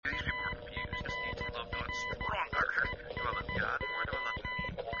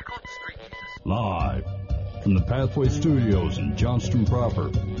Live from the Pathway Studios in Johnston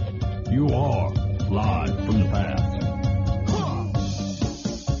proper. You are Live from the Path.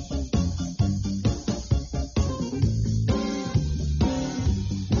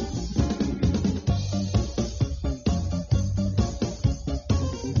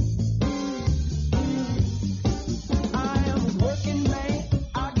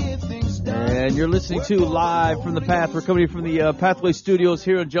 And you're listening to Live from the Path. We're coming from the Pathway Studios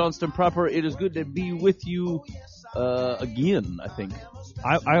here in Johnston proper. It is good to be with you again, I think.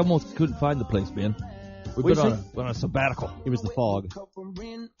 I almost couldn't find the place, man. We've been on a sabbatical. It was the fog.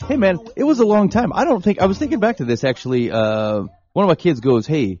 Hey, man, it was a long time. I was thinking back to this, actually. One of my kids goes,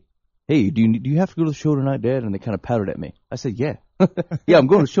 hey, do you have to go to the show tonight, Dad? And they kind of pouted at me. I said, yeah. Yeah, I'm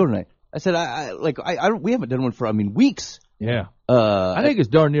going to the show tonight. I said, we haven't done one for, weeks. Yeah. I think it's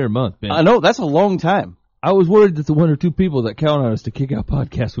darn near a month, man. I know, that's a long time. I was worried that the one or two people that count on us to kick out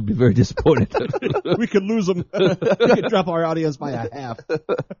podcasts would be very disappointed. We could lose them. We could drop our audience by a half.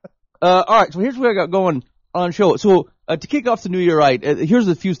 All right, so here's what I got going on the show. So to kick off the new year, right, here's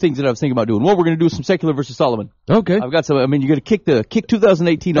a few things that I was thinking about doing. One, we're going to do some Secular versus Solomon. Okay. I've got some, you're going to kick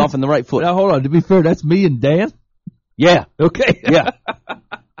 2018 off in the right foot. Now, hold on. To be fair, that's me and Dan? Yeah. Okay. Yeah.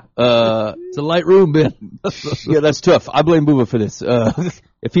 It's a light room, Ben. Yeah, that's tough. I blame Booba for this.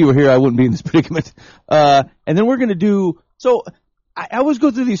 If he were here, I wouldn't be in this predicament. And then we're going to do, so I always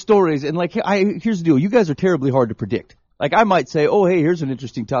go through these stories, and here's the deal. You guys are terribly hard to predict. Like, I might say, oh, hey, here's an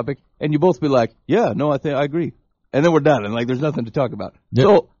interesting topic, and you both be like, yeah, no, I agree. And then we're done, and there's nothing to talk about. Yep.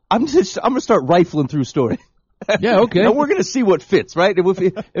 So I'm going to start rifling through stories. Yeah, okay. And we're going to see what fits, right?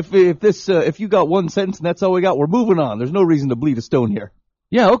 If you got one sentence and that's all we got, we're moving on. There's no reason to bleed a stone here.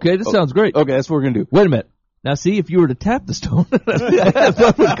 Yeah, okay, this sounds great. Okay, that's what we're going to do. Wait a minute. Now, see, if you were to tap the stone,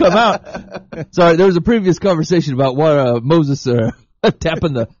 that would come out. Sorry, there was a previous conversation about why Moses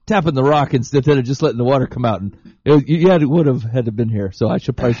tapping the rock instead of just letting the water come out. And it would have had to been here, so I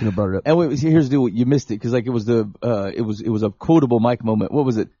probably should have brought it up. And wait, here's the deal. You missed it because it was it was a quotable Mike moment. What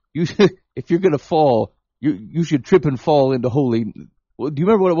was it? If you're going to fall, you should trip and fall into holy. Do you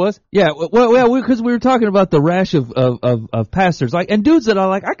remember what it was? Yeah, well, because we were talking about the rash of pastors, and dudes that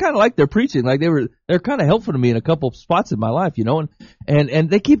I kind of like their preaching, they're kind of helpful to me in a couple spots in my life, and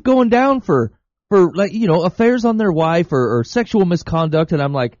they keep going down for affairs on their wife or sexual misconduct, and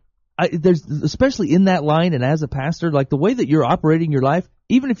I'm like, there's especially in that line, and as a pastor, the way that you're operating your life,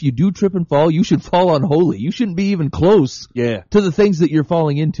 even if you do trip and fall, you should fall unholy. You shouldn't be even close to the things that you're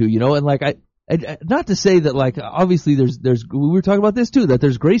falling into, and not to say that, obviously we were talking about this too, that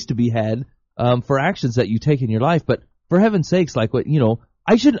there's grace to be had, for actions that you take in your life, but for heaven's sakes,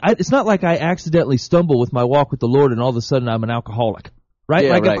 it's not like I accidentally stumble with my walk with the Lord and all of a sudden I'm an alcoholic, right?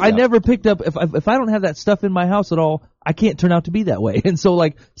 Yeah, if I never picked up, if I don't have that stuff in my house at all, I can't turn out to be that way. And so,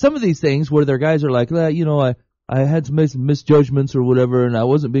 some of these things where their guys are like, I had some misjudgments or whatever, and I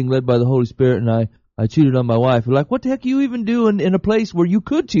wasn't being led by the Holy Spirit, and I cheated on my wife. We're like, what the heck are you even doing in a place where you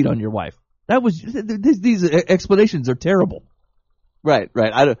could cheat on your wife? These explanations are terrible. Right.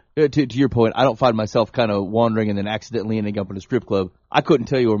 To your point, I don't find myself kind of wandering and then accidentally ending up in a strip club. I couldn't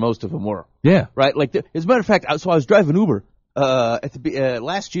tell you where most of them were. Yeah. Right. As a matter of fact, I was driving Uber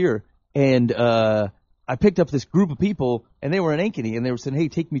last year, and I picked up this group of people, and they were in Ankeny, and they were saying, "Hey,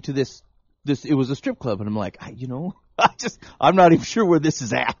 take me to this." It was a strip club, and I'm like, I'm not even sure where this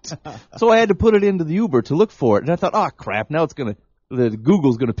is at. So I had to put it into the Uber to look for it, and I thought, oh crap, now the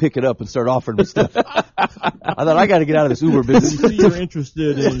Google's going to pick it up and start offering me stuff. I thought, I got to get out of this Uber business. You're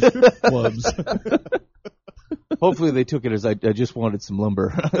interested in strip clubs. Hopefully they took it as I just wanted some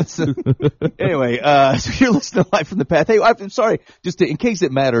lumber. Anyway, so you're listening to Live from the Path. Hey, I'm sorry, just in case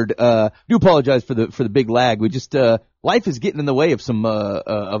it mattered, do apologize for the big lag. We just, life is getting in the way of some,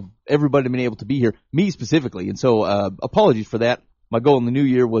 of everybody being able to be here, me specifically. And so, apologies for that. My goal in the new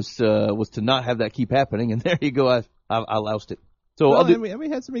year was to not have that keep happening. And there you go. I loused it. So we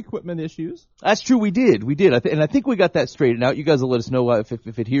had some equipment issues. That's true. We did. And I think we got that straightened out. You guys will let us know if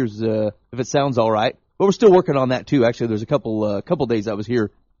it sounds all right. But we're still working on that too. Actually, there's a couple days I was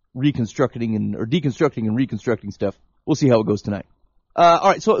here deconstructing and reconstructing stuff. We'll see how it goes tonight. All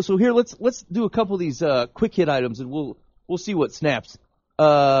right. So here let's do a couple of these quick hit items, and we'll see what snaps.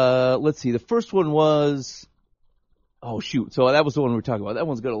 Let's see. The first one was. Oh shoot! So that was the one we were talking about. That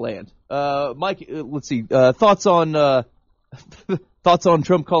one's gonna land. Mike, let's see. Thoughts on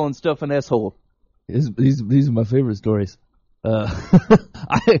Trump calling stuff an asshole? These are my favorite stories.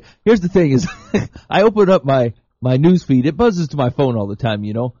 Here's the thing: is I open up my news feed. It buzzes to my phone all the time,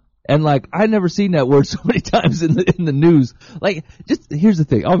 and I never seen that word so many times in the news. Just here's the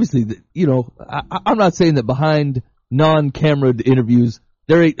thing: obviously, I'm not saying that behind non-cameraed interviews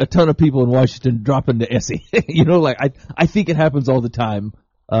there ain't a ton of people in Washington dropping the Essie. You know, like I think it happens all the time.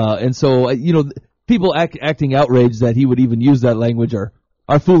 And so, you know, people acting outraged that he would even use that language are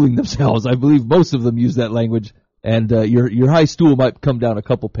fooling themselves. I believe most of them use that language, and your high stool might come down a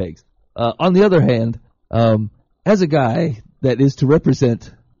couple pegs. On the other hand, as a guy that is to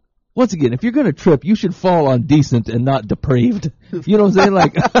represent, once again, if you're going to trip, you should fall on decent and not depraved. You know what I'm saying?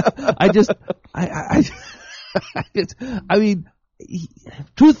 Like, I mean,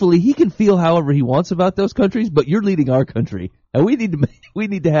 truthfully, he can feel however he wants about those countries, but you're leading our country, and we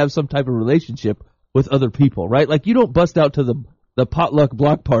need to have some type of relationship with other people, right? Like, you don't bust out to the potluck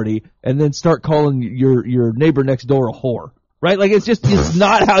block party and then start calling your neighbor next door a whore, right? Like, it's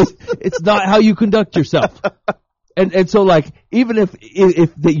not how you conduct yourself. And so, like, even if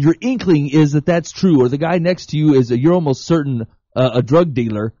your inkling is that that's true, or the guy next to you you're almost certain a drug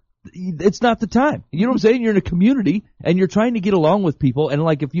dealer, it's not the time. You know what I'm saying? You're in a community and you're trying to get along with people, and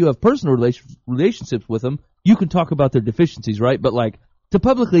like, if you have personal relationships with them, you can talk about their deficiencies, right? But like, to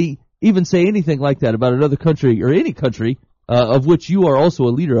publicly even say anything like that about another country or any country of which you are also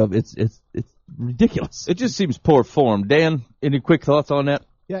a leader of, it's ridiculous. It just seems poor form. Dan, any quick thoughts on that?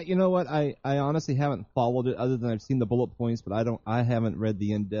 Yeah, you know what? I honestly haven't followed it other than I've seen the bullet points, but I haven't read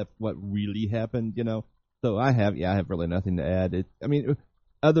the in-depth what really happened, you know. So I have really nothing to add.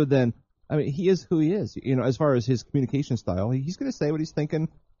 Other than he is who he is. You know, as far as his communication style, he's going to say what he's thinking,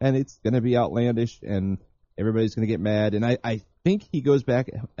 and it's going to be outlandish, and everybody's going to get mad. And I think he goes back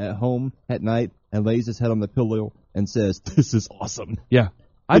at home at night and lays his head on the pillow and says, "This is awesome." Yeah.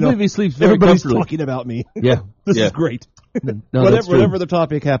 I believe he sleeps very everybody's comfortably. talking about me. Yeah. This is great. No, whatever the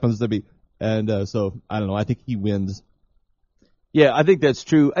topic happens to be. And so, I don't know, I think he wins. Yeah, I think that's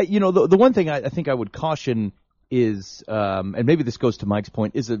true. You know, the one thing I think I would caution is, and maybe this goes to Mike's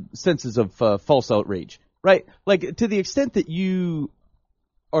point, is senses of false outrage, right? Like, to the extent that you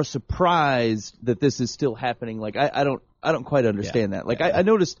are surprised that this is still happening, like, I don't quite understand that. Like, I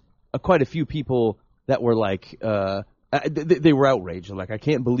noticed quite a few people that were like, they were outraged. Like, I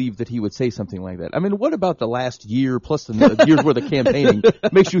can't believe that he would say something like that. I mean, what about the last year plus the year's worth of campaigning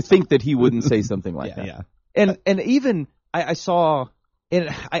makes you think that he wouldn't say something like that? Yeah. And even I saw, and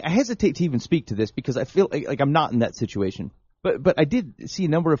I hesitate to even speak to this because I feel like I'm not in that situation. But I did see a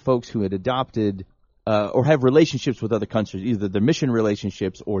number of folks who had adopted or have relationships with other countries, either they're mission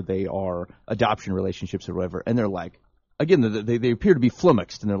relationships or they are adoption relationships or whatever. And they're like, again, they appear to be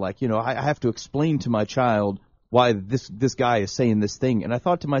flummoxed, and they're like, you know, I have to explain to my child why this guy is saying this thing. And I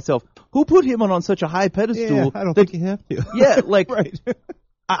thought to myself, who put him on such a high pedestal? Yeah, I don't think you have to. Yeah, like, right.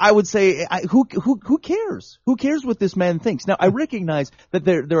 I would say, who cares? Who cares what this man thinks? Now, I recognize that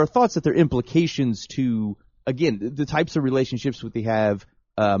there are thoughts, that there are implications to, again, the types of relationships that they have.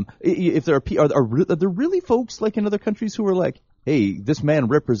 If there are there really folks like in other countries who are like, hey, this man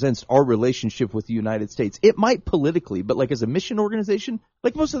represents our relationship with the United States. It might politically, but like as a mission organization,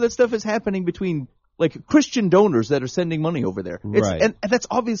 like most of that stuff is happening between like Christian donors that are sending money over there. Right. And that's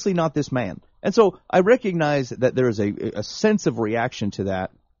obviously not this man. And so I recognize that there is a sense of reaction to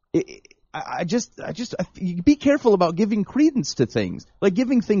that. You be careful about giving credence to things, like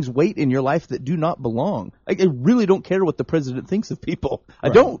giving things weight in your life that do not belong. I really don't care what the president thinks of people. I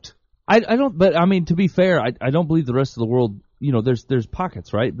don't. I don't, but I mean, to be fair, I don't believe the rest of the world, you know, there's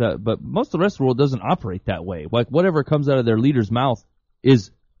pockets, right? But most of the rest of the world doesn't operate that way. Like, whatever comes out of their leader's mouth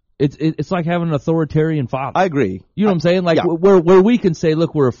it's like having an authoritarian father. I agree. You know what I'm saying? Like, yeah. where we can say,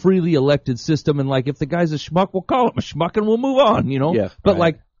 look, we're a freely elected system, and like, if the guy's a schmuck, we'll call him a schmuck and we'll move on, you know? Yeah, but right.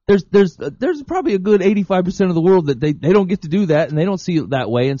 like, there's probably a good 85% of the world that they don't get to do that, and they don't see it that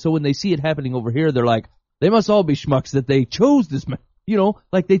way, and so when they see it happening over here, they're like, they must all be schmucks that they chose this man, you know,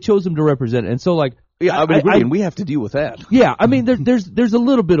 like they chose him to represent it. And so like, yeah, I agree, and we have to deal with that. Yeah, I mean, there's a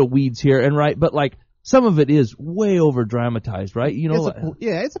little bit of weeds here, and right, but like, some of it is way over dramatized, right? You know,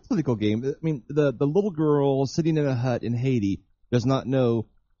 it's a political game. I mean, the little girl sitting in a hut in Haiti does not know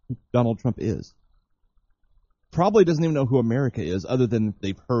who Donald Trump is. Probably doesn't even know who America is, other than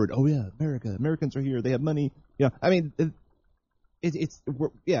they've heard, oh yeah, Americans are here, they have money. You know, I mean,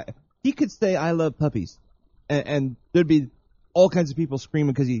 he could say, I love puppies, and there'd be all kinds of people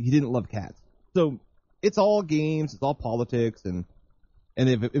screaming because he didn't love cats. So it's all games, it's all politics, and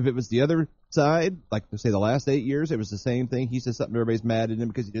if it was the other side, like say the last 8 years, it was the same thing. He said something, everybody's mad at him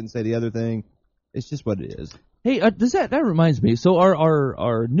because he didn't say the other thing. It's just what it is. Hey, that reminds me. So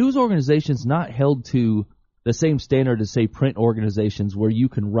are news organizations not held to the same standard as, say, print organizations, where you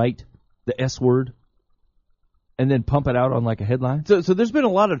can write the S word and then pump it out on like a headline? So there's been a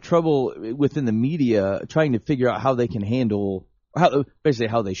lot of trouble within the media trying to figure out how they can handle, how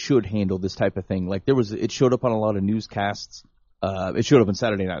they should handle this type of thing. Like it showed up on a lot of newscasts. it showed up on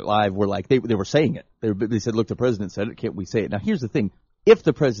Saturday Night Live where like they were saying it. They said, look, the president said it. Can't we say it? Now, here's the thing. If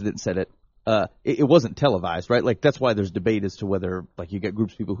the president said it, it wasn't televised, right? Like, that's why there's debate as to whether, like, you get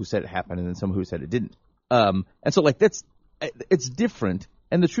groups of people who said it happened and then some who said it didn't. And so, like, it's different.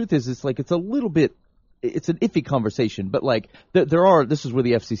 And the truth is, it's a little bit, it's an iffy conversation, but like, this is where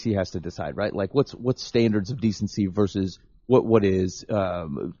the FCC has to decide, right? Like, what's standards of decency versus what is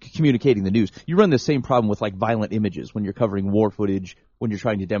communicating the news. You run the same problem with like violent images when you're covering war footage, when you're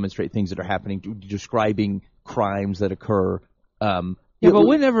trying to demonstrate things that are happening, describing crimes that occur. Yeah, but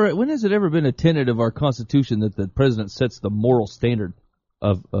when has it ever been a tenet of our Constitution that the president sets the moral standard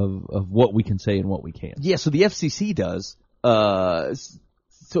of what we can say and what we can't? Yeah, so the FCC does.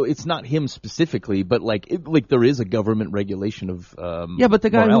 So it's not him specifically, but like there is a government regulation of yeah, but the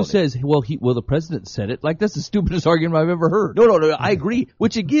guy morality. who says, well, the president said it, like that's the stupidest argument I've ever heard. No, I agree.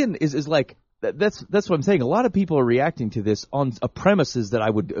 Which again is like that's what I'm saying. A lot of people are reacting to this on premises that I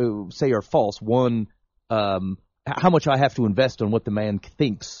would say are false. One, how much I have to invest on what the man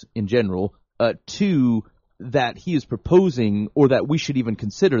thinks in general. Two, that he is proposing or that we should even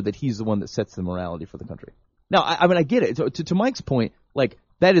consider that he's the one that sets the morality for the country. Now, I mean, I get it. To Mike's point, like,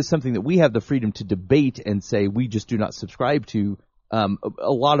 that is something that we have the freedom to debate and say we just do not subscribe to. A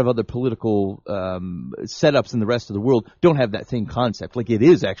lot of other political setups in the rest of the world don't have that same concept. Like, it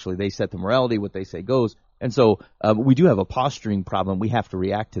is actually, they set the morality, what they say goes. And so we do have a posturing problem. We have to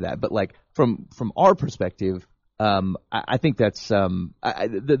react to that. But, like, from our perspective, I think that's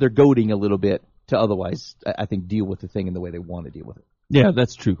they're goading a little bit to otherwise, I think, deal with the thing in the way they want to deal with it. Yeah,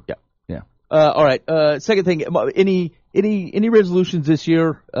 that's true. Yeah. Yeah. All right. Second thing, any resolutions this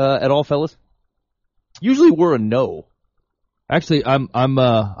year at all, fellas? Usually we're a no. Actually,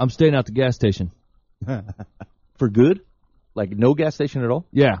 I'm staying out the gas station. For good? Like no gas station at all?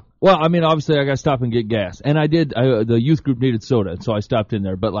 Yeah. Well, I mean, obviously I got to stop and get gas, and I did. The youth group needed soda, so I stopped in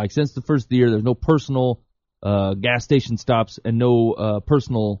there. But like since the first of the year, there's no personal gas station stops and no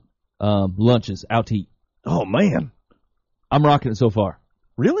personal lunches out to eat. Oh man, I'm rocking it so far.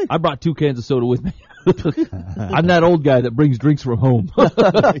 Really? I brought 2 cans of soda with me. I'm that old guy that brings drinks from home.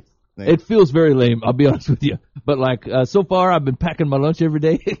 It feels very lame, I'll be honest with you. But like so far, I've been packing my lunch every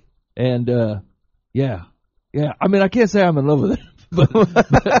day, and yeah. I mean, I can't say I'm in love with it,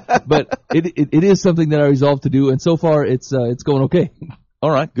 but it is something that I resolved to do, and so far it's going okay.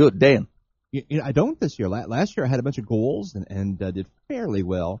 All right, good. Dan. I don't this year. Last year I had a bunch of goals and did fairly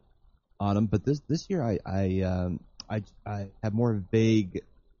well on them, but this year I have more vague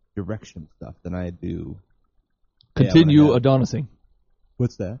direction stuff than I do. Continue Adonising.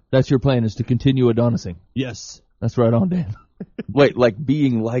 What's that? That's your plan, is to continue Adonising. Yes. That's right on, Dan. Wait, like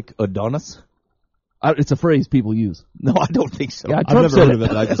being like Adonis? It's a phrase people use. No, I don't think so. Yeah, I've never heard of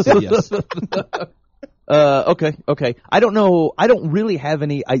it. I just said yes. Okay. I don't know. I don't really have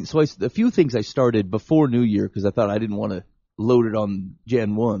any. A few things I started before New Year because I thought I didn't want to load it on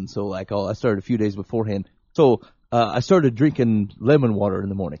Jan 1. So like, I started a few days beforehand. So I started drinking lemon water in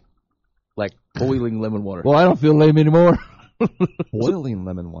the morning, like boiling lemon water. Well, I don't feel lame anymore. Boiling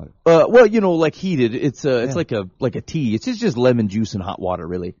lemon water. Well, like heated. It's like a tea. It's just lemon juice and hot water,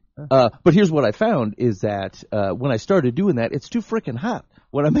 really. But here's what I found is that when I started doing that, it's too freaking hot.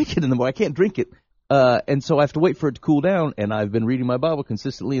 When I make it in the morning, I can't drink it. And so I have to wait for it to cool down, and I've been reading my Bible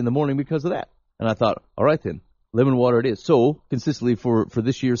consistently in the morning because of that. And I thought, all right then, lemon water it is. So consistently for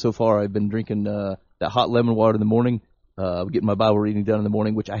this year so far, I've been drinking that hot lemon water in the morning, getting my Bible reading done in the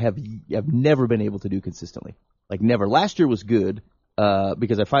morning, which I've never been able to do consistently. Like never. Last year was good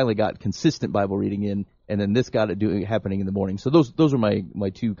because I finally got consistent Bible reading in, and then this got it happening in the morning. So those are my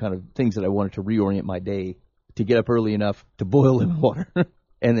two kind of things that I wanted to reorient my day, to get up early enough to boil lemon water.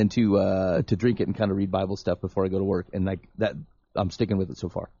 And then to drink it and kind of read Bible stuff before I go to work, and like that, I'm sticking with it so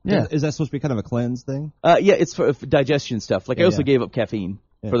far. Yeah, is that supposed to be kind of a cleanse thing? Yeah, it's for digestion stuff. Like I also gave up caffeine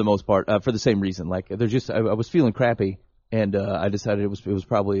Yeah. for the most part for the same reason. Like there's just I was feeling crappy, and I decided it was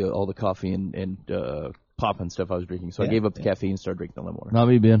probably all the coffee and pop and stuff I was drinking. So I gave up the caffeine and started drinking the lemon water. Not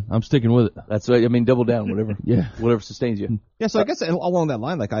me, Ben. I'm sticking with it. That's right. I mean, double down, whatever. Yeah. Whatever sustains you. Yeah, so I guess along that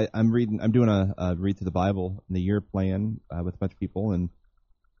line, like I'm doing a read through the Bible in the year plan with a bunch of people, and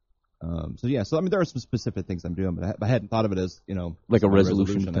so I mean there are some specific things I'm doing, but I hadn't thought of it as Like a my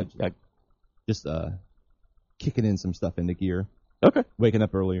resolution. Just kicking in some stuff into gear, Okay. waking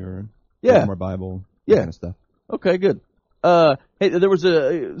up earlier, Yeah. reading more Bible, that kind of stuff. Okay, good. Hey, there was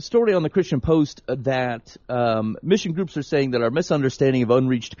a story on the Christian Post that mission groups are saying that our misunderstanding of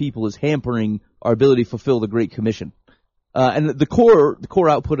unreached people is hampering our ability to fulfill the Great Commission. And the core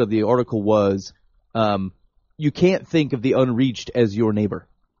output of the article was you can't think of the unreached as your neighbor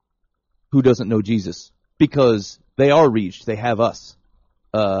who doesn't know Jesus, because they are reached. They have us.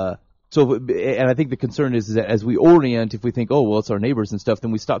 And I think the concern is that as we orient, if we think, oh, well, it's our neighbors and stuff,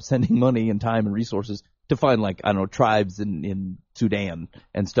 then we stop sending money and time and resources to find, like, I don't know, tribes in Sudan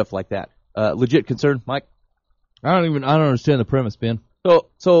and stuff like that. Legit concern, Mike? I don't understand the premise, Ben.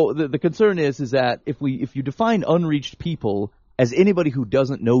 So the concern is that if you define unreached people as anybody who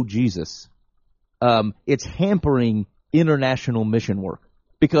doesn't know Jesus, it's hampering international mission work,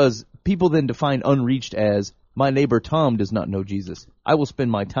 because people then define unreached as my neighbor Tom does not know Jesus. I will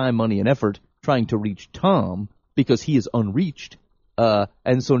spend my time, money, and effort trying to reach Tom because he is unreached.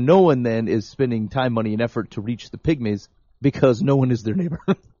 And so no one then is spending time, money, and effort to reach the pygmies because no one is their neighbor.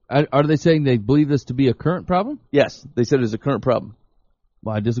 Are they saying they believe this to be a current problem? Yes, they said it's a current problem.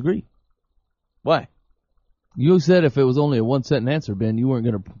 Well, I disagree. Why? You said if it was only a one-sentence answer, Ben, you weren't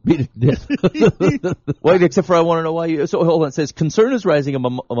going to beat it to death. Well, except for I want to know why you... So, hold on. It says, concern is rising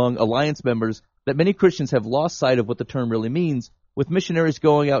among Alliance members that many Christians have lost sight of what the term really means, with missionaries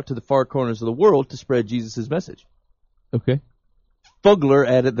going out to the far corners of the world to spread Jesus' message. Okay. Fugler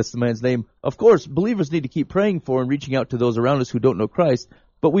added, that's the man's name, of course, believers need to keep praying for and reaching out to those around us who don't know Christ,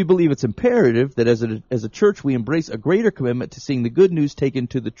 but we believe it's imperative that as a church we embrace a greater commitment to seeing the good news taken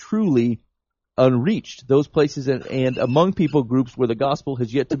to the truly unreached, those places and among people groups where the gospel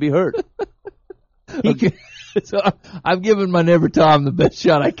has yet to be heard. Okay. So I've given my neighbor Tom the best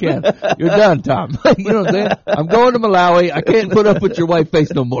shot I can. You're done, Tom. You know what I'm saying? I'm going to Malawi. I can't put up with your white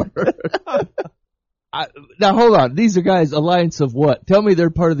face no more. Now, hold on. These are guys, Alliance of what? Tell me they're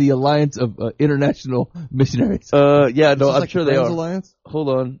part of the Alliance of International Missionaries. Yeah, no, I'm like sure the they Friends are. Alliance?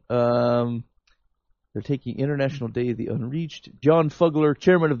 Hold on. They're taking International Day of the Unreached. John Fugler,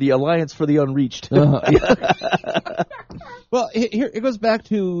 chairman of the Alliance for the Unreached. Well, here it goes back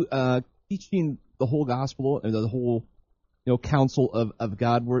to teaching the whole gospel and the whole, counsel of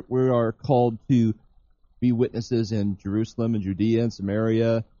God. We are called to be witnesses in Jerusalem and Judea and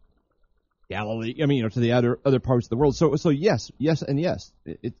Samaria, Galilee. I mean, to the other parts of the world. So yes, and yes.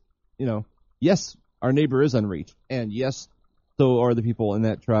 Yes, our neighbor is unreached, and yes, so are the people in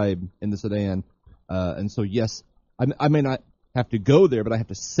that tribe in the Sudan. And so, yes, I may not have to go there, but I have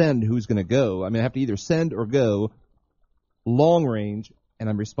to send who's going to go. I mean, I have to either send or go long range, and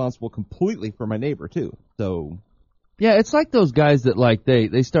I'm responsible completely for my neighbor, too. So, yeah, it's like those guys that, like,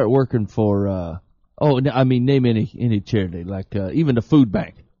 they start working for, name any charity, like even the food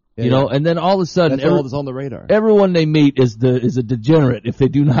bank, and then all of a sudden, that's all that's on the radar. Everyone they meet is a degenerate if they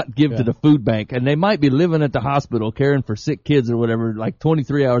do not give to the food bank, and they might be living at the hospital caring for sick kids or whatever, like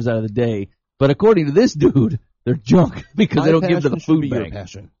 23 hours out of the day. But according to this dude, they're junk because they don't give to the food bank.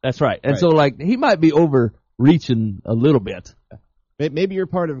 That's right. And so, like, he might be overreaching a little bit. Maybe you're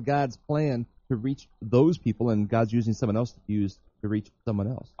part of God's plan to reach those people, and God's using someone else to reach someone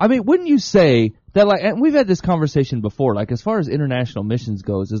else. I mean, wouldn't you say that, like, and we've had this conversation before, like, as far as international missions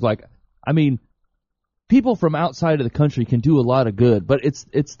goes, is like, I mean, people from outside of the country can do a lot of good, but it's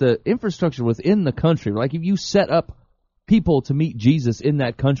the infrastructure within the country. Like, if you set up people to meet Jesus in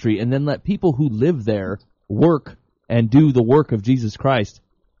that country and then let people who live there work and do the work of Jesus Christ,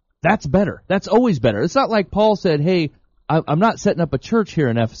 that's better. That's always better. It's not like Paul said, hey, I'm not setting up a church here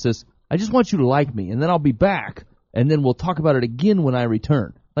in Ephesus. I just want you to like me, and then I'll be back, and then we'll talk about it again when I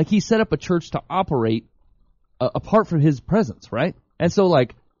return. Like, he set up a church to operate apart from his presence, right? And so,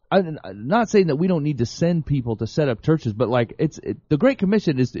 like, I'm not saying that we don't need to send people to set up churches, but, like, the Great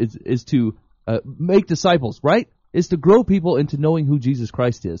Commission is to make disciples, right? Is to grow people into knowing who Jesus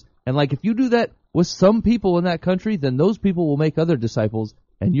Christ is. And, like, if you do that with some people in that country, then those people will make other disciples,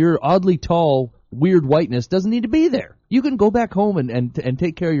 and your oddly tall, weird whiteness doesn't need to be there. You can go back home and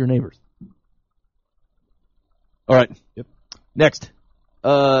take care of your neighbors. All right. Yep. Next.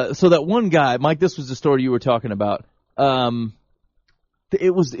 So that one guy, Mike, this was the story you were talking about.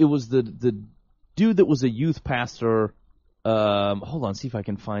 It was the dude that was a youth pastor. Hold on, see if I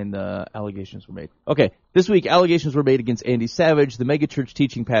can find the allegations were made. Okay, this week allegations were made against Andy Savage, the megachurch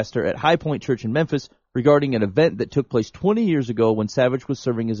teaching pastor at High Point Church in Memphis, regarding an event that took place 20 years ago when Savage was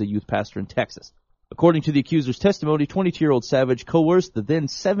serving as a youth pastor in Texas. According to the accuser's testimony, 22-year-old Savage coerced the then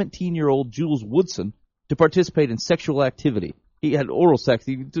 17-year-old Jules Woodson to participate in sexual activity. He had oral sex.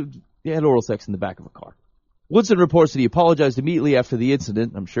 He had oral sex in the back of a car. Woodson reports that he apologized immediately after the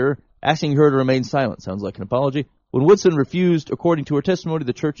incident, I'm sure, asking her to remain silent. Sounds like an apology. When Woodson refused, according to her testimony,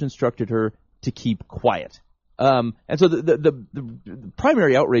 the church instructed her to keep quiet. And so the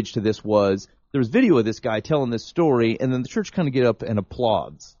primary outrage to this was there was video of this guy telling this story, and then the church kind of get up and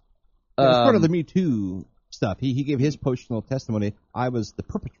applauds. It's part of the Me Too stuff. He gave his personal testimony. I was the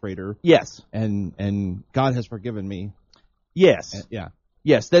perpetrator. Yes. And God has forgiven me. Yes. Yeah.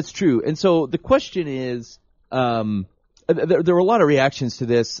 Yes, that's true. And so the question is, there were a lot of reactions to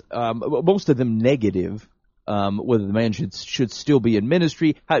this, most of them negative. Whether the man should still be in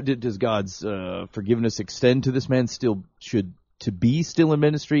ministry. Does God's forgiveness extend to this man still be still in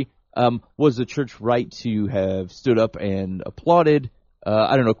ministry? Was the church right to have stood up and applauded?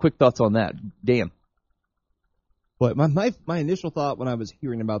 I don't know. Quick thoughts on that, Dan. But my initial thought when I was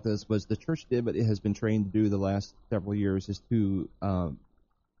hearing about this was the church did what it has been trained to do the last several years, is to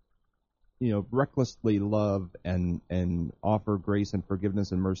recklessly love and offer grace and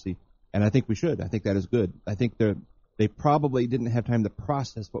forgiveness and mercy. And I think we should. I think that is good. I think they probably didn't have time to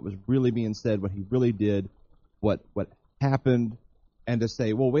process what was really being said, what he really did, what happened, and to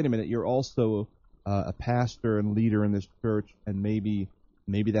say, well, wait a minute, you're also a pastor and leader in this church, and maybe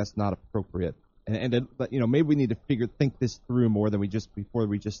that's not appropriate. And maybe we need to think this through more than before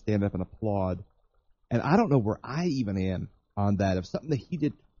we just stand up and applaud. And I don't know where I even am on that. If something that he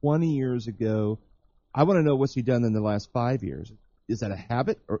did 20 years ago, I want to know what's he done in the last 5 years. Is that a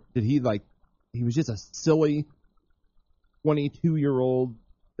habit, or did he was just a silly 22-year-old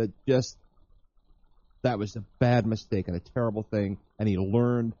that was a bad mistake and a terrible thing, and he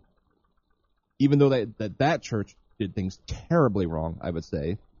learned, even though that church did things terribly wrong, I would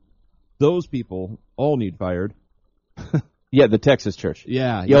say, those people all need fired. Yeah, the Texas church.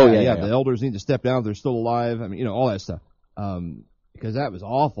 Yeah. The elders need to step down if they're still alive. I mean, all that stuff. Because that was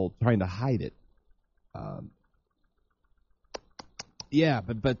awful trying to hide it. Yeah,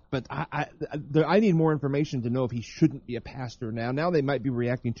 but I need more information to know if he shouldn't be a pastor now. Now they might be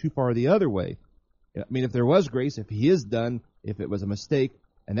reacting too far the other way. I mean, if there was grace, if he is done, if it was a mistake,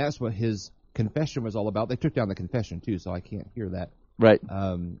 and that's what his confession was all about. They took down the confession too, so I can't hear that. Right.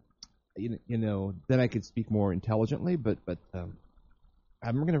 Then I could speak more intelligently, but I'm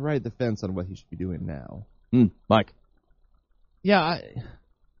going to ride the fence on what he should be doing now. Mike. Yeah,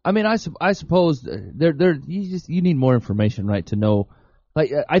 I suppose you need more information, right, to know.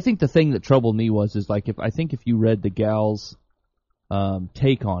 Like, I think the thing that troubled me is like if you read the gal's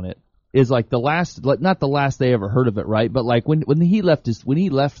take on it, is like not the last they ever heard of it, right? But like when he left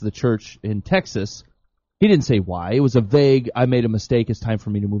the church in Texas, he didn't say why. It was a vague, I made a mistake, it's time for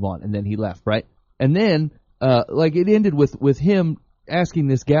me to move on, and then he left, right? And then it ended with him asking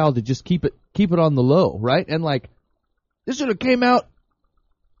this gal to just keep it on the low, right? And like, this should have came out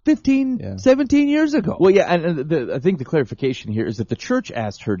 17 years ago. Well, yeah, and I think the clarification here is that the church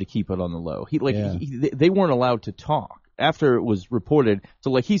asked her to keep it on the low. They weren't allowed to talk after it was reported.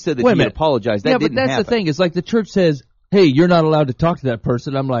 So, like, he said that he had apologized. That didn't happen. That's the thing. It's like the church says, hey, you're not allowed to talk to that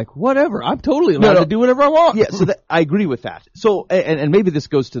person. I'm like, whatever. I'm totally allowed to do whatever I want. Yeah, so I agree with that. So, and maybe this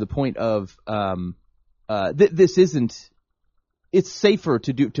goes to the point of this isn't. It's safer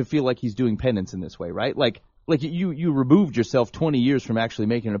to feel like he's doing penance in this way, right? Like you removed yourself 20 years from actually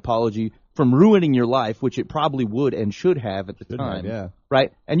making an apology, from ruining your life, which it probably would and should have at the time,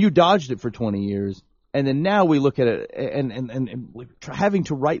 right? And you dodged it for 20 years, and then now we look at it and having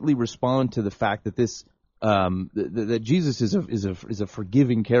to rightly respond to the fact that this that Jesus is a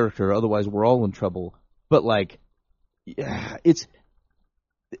forgiving character. Otherwise, we're all in trouble. But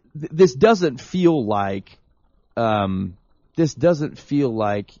this doesn't feel like. This doesn't feel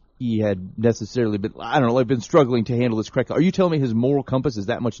like he had necessarily been struggling to handle this correctly. Are you telling me his moral compass is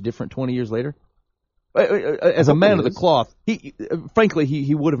that much different 20 years later? As a man of the cloth, he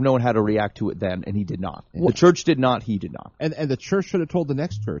would have known how to react to it then, and he did not. The church did not, he did not. And the church should have told the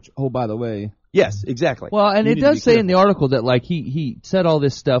next church, oh, by the way. Yes, exactly. Well, and it does say in the article that he said all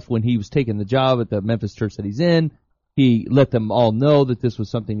this stuff when he was taking the job at the Memphis church that he's in. He let them all know that this was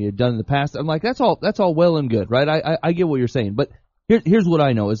something he had done in the past. I'm like, that's all well and good, right? I get what you're saying, but here's what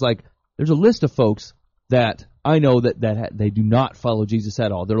I know is like, there's a list of folks that I know that they do not follow Jesus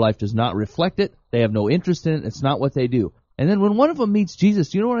at all. Their life does not reflect it. They have no interest in it. It's not what they do. And then when one of them meets Jesus,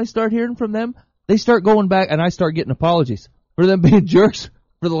 do you know what I start hearing from them? They start going back, and I start getting apologies for them being jerks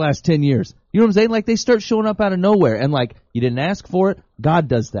for the last 10 years. You know what I'm saying? Like, they start showing up out of nowhere, and like, you didn't ask for it. God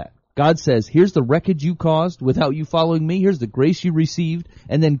does that. God says, here's the wreckage you caused without you following me. Here's the grace you received.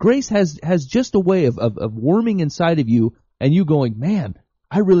 And then grace has just a way of warming inside of you, and you going, man,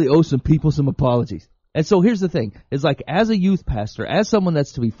 I really owe some people some apologies. And so here's the thing. It's like, as a youth pastor, as someone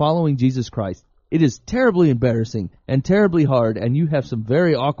that's to be following Jesus Christ, it is terribly embarrassing and terribly hard, and you have some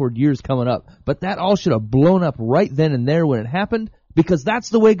very awkward years coming up. But that all should have blown up right then and there when it happened, because that's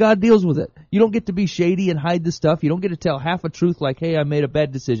the way God deals with it. You don't get to be shady and hide the stuff. You don't get to tell half a truth like, hey, I made a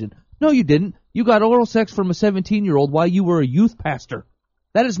bad decision. No, you didn't. You got oral sex from a 17-year-old while you were a youth pastor.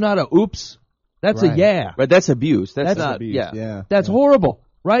 That is not a oops. That's a yeah. Right, that's abuse. That's not abuse. Yeah. That's horrible,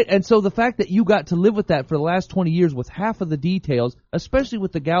 right? And so the fact that you got to live with that for the last 20 years with half of the details, especially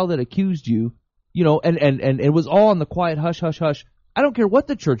with the gal that accused you, and it was all on the quiet hush, hush, hush. I don't care what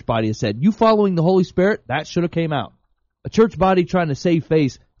the church body has said. You following the Holy Spirit, that should have came out. A church body trying to save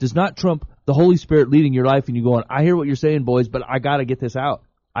face does not trump the Holy Spirit leading your life and you going, I hear what you're saying, boys, but I got to get this out.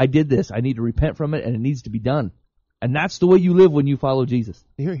 I did this. I need to repent from it, and it needs to be done. And that's the way you live when you follow Jesus.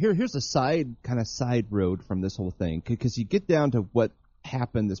 Here's a side road from this whole thing, because you get down to what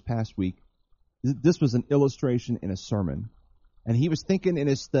happened this past week. This was an illustration in a sermon, and he was thinking in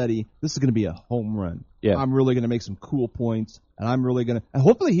his study, this is going to be a home run. Yeah. I'm really going to make some cool points, and I'm really going to. And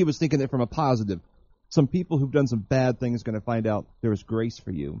hopefully, he was thinking it from a positive. Some people who've done some bad things are going to find out there is grace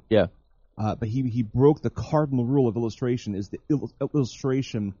for you. Yeah. But he broke the cardinal rule of illustration. Is the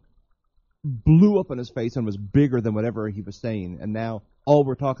illustration blew up in his face and was bigger than whatever he was saying, and now all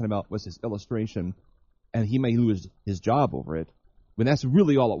we're talking about was his illustration, and he may lose his job over it, when that's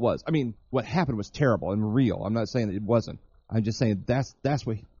really all it was. I mean, what happened was terrible and real. I'm not saying that it wasn't. I'm just saying that's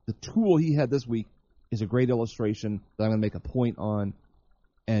what the tool he had this week is a great illustration that I'm going to make a point on,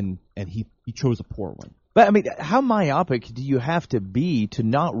 and he chose a poor one. But, I mean, how myopic do you have to be to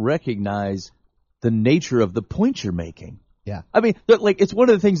not recognize the nature of the point you're making? Yeah. I mean, it's one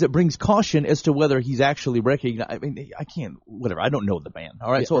of the things that brings caution as to whether he's actually recognized. I mean, I don't know the man,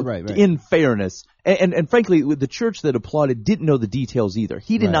 all right? Yeah, so, right. in fairness, and frankly, the church that applauded didn't know the details either.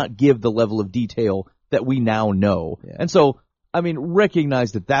 He did not give the level of detail that we now know. Yeah. And so, I mean,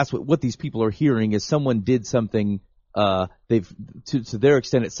 recognize that that's what these people are hearing is someone did something. To their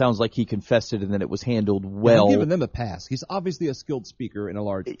extent, it sounds like he confessed it and then it was handled well. I'm giving them a pass. He's obviously a skilled speaker in a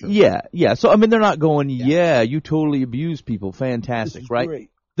large church. Yeah. So, I mean, they're not going, you totally abuse people. Fantastic, right?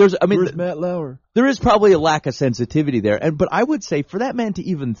 Great. Where's Matt Lauer? There is probably a lack of sensitivity there. But I would say for that man to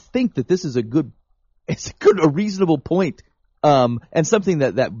even think that this is a reasonable point, and something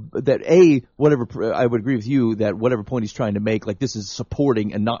whatever, I would agree with you that whatever point he's trying to make, like this is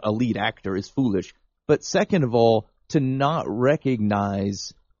supporting and not a lead actor, is foolish. But second of all, to not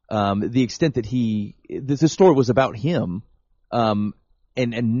recognize the extent that the story was about him, and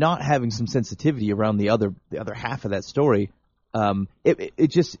not having some sensitivity around the other half of that story,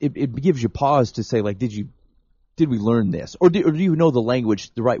 it gives you pause to say, like, did we learn this, or do you know the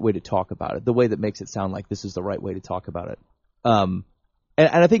language, the right way to talk about it, the way that makes it sound like this is the right way to talk about it? And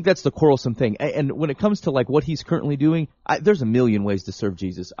I think that's the quarrelsome thing. And when it comes to like what he's currently doing, there's a million ways to serve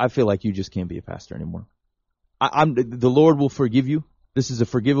Jesus. I feel like you just can't be a pastor anymore. The Lord will forgive you. This is a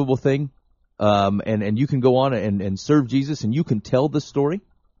forgivable thing. And you can go on and serve Jesus, and you can tell the story,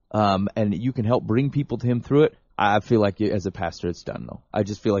 and you can help bring people to him through it. I feel like as a pastor, it's done though. I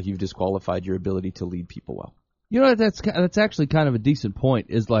just feel like you've disqualified your ability to lead people well. You know, that's actually kind of a decent point.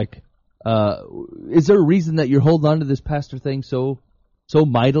 Is like, is there a reason that you're holding on to this pastor thing so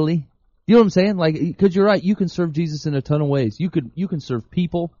mightily? You know what I'm saying? Like, because you're right, you can serve Jesus in a ton of ways. You can serve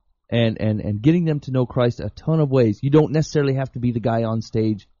people and getting them to know Christ a ton of ways. You don't necessarily have to be the guy on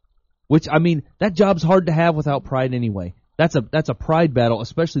stage, which, I mean, that job's hard to have without pride anyway. That's a pride battle,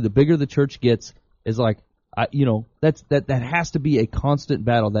 especially the bigger the church gets. Is like, that has to be a constant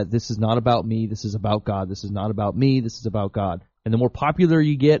battle. That this is not about me. This is about God. This is not about me. This is about God. And the more popular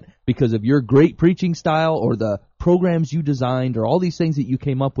you get because of your great preaching style or the programs you designed or all these things that you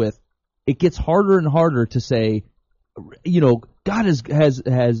came up with, it gets harder and harder to say, God has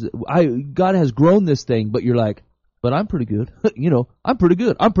grown this thing, but you're like, but I'm pretty good. I'm pretty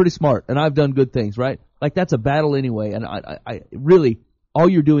good. I'm pretty smart, and I've done good things, right? Like, that's a battle anyway. And I really, all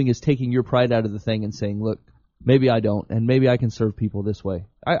you're doing is taking your pride out of the thing and saying, look, maybe I don't, and maybe I can serve people this way.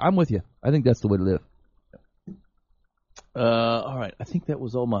 I'm with you. I think that's the way to live. All right. I think that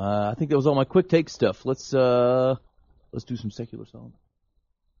was all my quick take stuff. Let's do some secular song.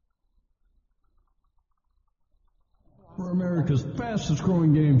 For America's fastest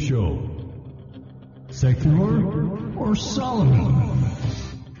growing game show, Secular or Solomon?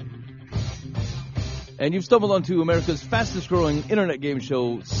 And you've stumbled onto America's fastest growing internet game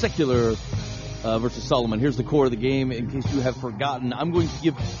show, Secular versus Solomon. Here's the core of the game. In case you have forgotten, I'm going to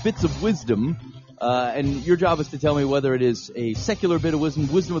give bits of wisdom, and your job is to tell me whether it is a secular bit of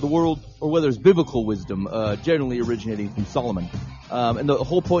wisdom of the world, or whether it's biblical wisdom, generally originating from Solomon. And the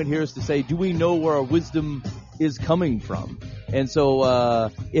whole point here is to say, do we know where our wisdom is coming from? And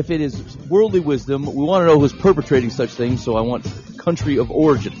so if it is worldly wisdom, we want to know who's perpetrating such things, so I want country of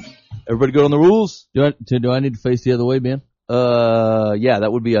origin. Everybody good on the rules? Do I need to face the other way, Ben? Yeah,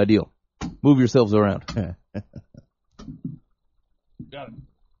 that would be ideal. Move yourselves around. Got it.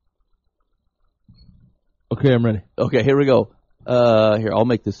 Okay, I'm ready. Okay, here we go. Here, I'll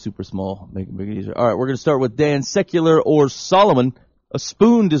make this super small. Make it easier. All right, we're going to start with Dan. Secular or Solomon? A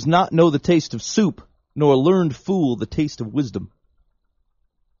spoon does not know the taste of soup, nor a learned fool the taste of wisdom.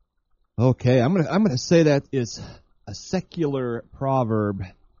 Okay, I'm gonna say that is a secular proverb,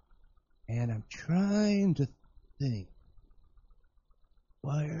 and I'm trying to think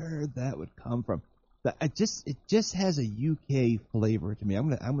where that would come from. It just has a UK flavor to me.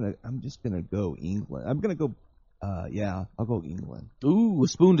 I'm just gonna go England. I'm gonna go. I'll go England. Ooh, a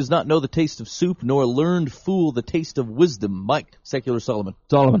spoon does not know the taste of soup, nor a learned fool the taste of wisdom. Mike, secular Solomon.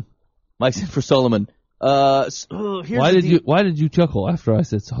 Solomon. Mike's in for Solomon. Here's Why did you chuckle after I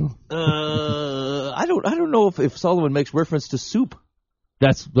said Solomon? I don't know if Solomon makes reference to soup.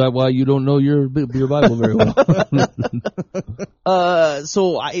 That's why you don't know your Bible very well.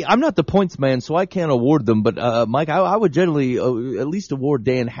 So I'm not the points man, so I can't award them. But Mike, I would generally at least award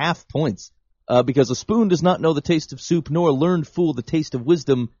Dan half points because a spoon does not know the taste of soup, nor a learned fool the taste of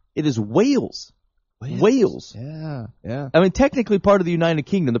wisdom. It is Wales. Wales. Yeah. I mean, technically part of the United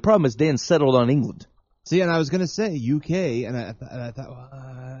Kingdom. The problem is Dan settled on England. See, and I was gonna say UK, and I thought, well,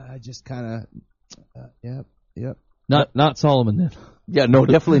 I just kind of, yep. Not Solomon then. Yeah, no,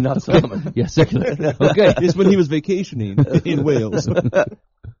 definitely not Solomon. Yeah, secular. Okay. It's when he was vacationing in Wales.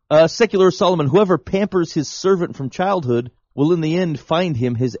 Secular Solomon, whoever pampers his servant from childhood will in the end find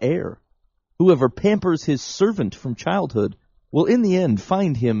him his heir. Whoever pampers his servant from childhood will in the end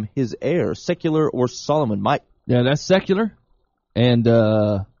find him his heir. Secular or Solomon? Mike? Yeah, that's secular. And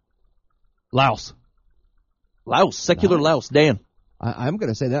Laos. Laos. Secular Laos. Dan? I'm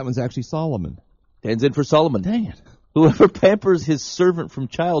going to say that one's actually Solomon. Dan's in for Solomon. Dang it. Whoever pampers his servant from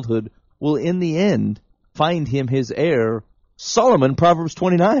childhood will in the end find him his heir. Solomon, Proverbs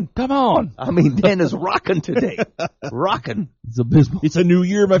 29. Come on. I mean, Dan is rocking today. Rocking. It's abysmal. It's a new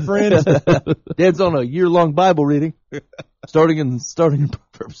year, my friend. Dan's on a year-long Bible reading, starting in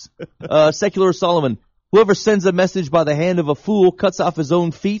Proverbs. Secular Solomon. Whoever sends a message by the hand of a fool cuts off his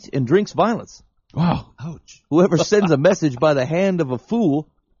own feet and drinks violence. Wow. Ouch. Whoever sends a message by the hand of a fool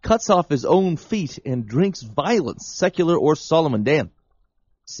cuts off his own feet and drinks violence. Secular or Solomon? Dan?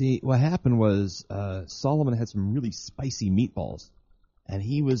 See, what happened was Solomon had some really spicy meatballs, and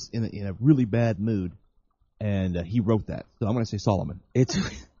he was in a really bad mood, and he wrote that. So I'm going to say Solomon.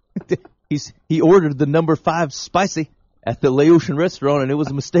 He ordered the number 5 spicy at the Laotian restaurant, and it was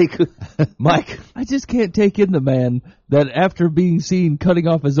a mistake. Mike? I just can't take in the man that after being seen cutting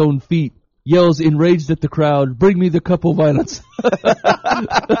off his own feet, yells enraged at the crowd, "Bring me the cup of violence."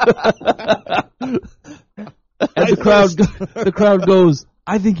 And the crowd goes,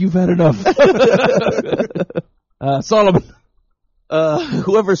 "I think you've had enough." Solomon.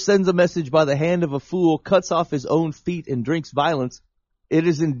 Whoever sends a message by the hand of a fool cuts off his own feet and drinks violence. It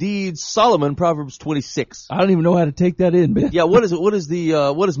is indeed Solomon, Proverbs 26. I don't even know how to take that in, man. Yeah, what is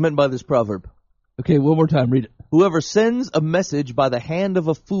meant by this proverb? Okay, one more time, read it. Whoever sends a message by the hand of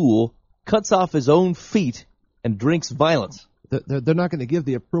a fool cuts off his own feet and drinks violence. They're not going to give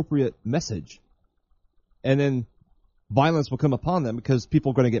the appropriate message. And then violence will come upon them because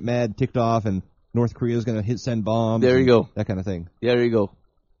people are going to get mad, ticked off, and North Korea is going to send bombs. There you go. That kind of thing. Yeah, there you go.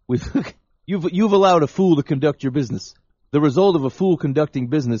 You've allowed a fool to conduct your business. The result of a fool conducting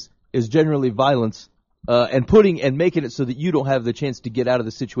business is generally violence, and making it so that you don't have the chance to get out of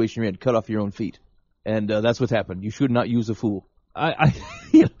the situation you're in, cut off your own feet. And that's what's happened. You should not use a fool. Some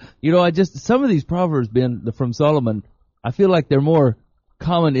of these proverbs, Ben, from Solomon, I feel like they're more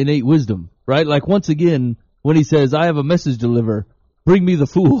common innate wisdom, right? Like once again, when he says, "I have a message to deliver, bring me the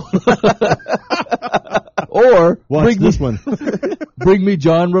fool." Or watch this one. Bring me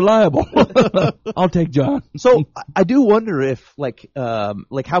John Reliable. I'll take John. So I do wonder if how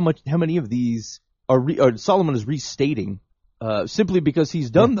many of these are Solomon is restating simply because he's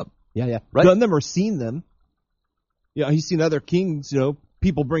done them. Yeah. Right? Done them or seen them. Yeah, he's seen other kings,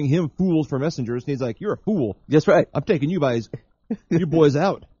 people bring him fools for messengers, and he's like, "You're a fool. That's right. I'm taking you boys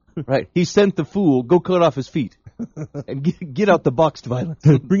out." Right. He sent the fool, go cut off his feet. And get out the boxed violence.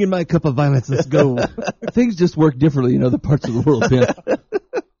 Bring in my cup of violence, let's go. Things just work differently in other parts of the world, Ben.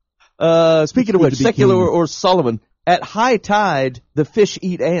 Speaking of which, secular or Solomon, at high tide, the fish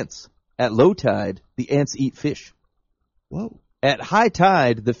eat ants. At low tide, the ants eat fish. Whoa. At high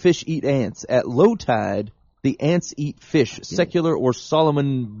tide, the fish eat ants. At low tide, the ants eat fish. Yeah. Secular or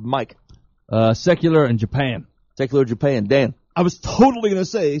Solomon, Mike? Secular and Japan. Secular Japan. Dan? I was totally going to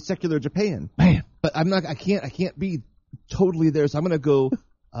say secular Japan. Man. But I'm not, I can't be totally there, so I'm going to go,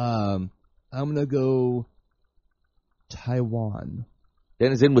 Taiwan.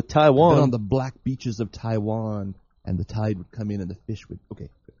 Dan is in with Taiwan. On the black beaches of Taiwan, and the tide would come in and the fish would, okay,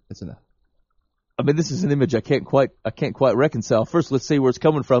 that's enough. I mean, this is an image I can't quite reconcile. First, let's see where it's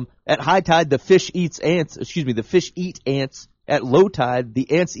coming from. At high tide, the fish eat ants. At low tide,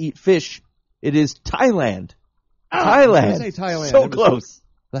 the ants eat fish. It is Thailand. Thailand. I say Thailand. So close.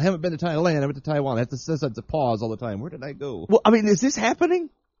 I haven't been to Thailand. I went to Taiwan. I have to sense to pause all the time. Where did I go? Well, I mean, is this happening?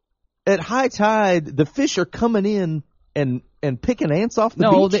 At high tide, the fish are coming in and picking ants off the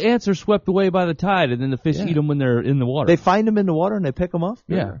No, beach? the ants are swept away by the tide, and then the fish eat them when they're in the water. They find them in the water and they pick them off?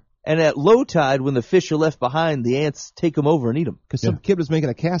 Yeah. And at low tide, when the fish are left behind, the ants take them over and eat them. Because some kid was making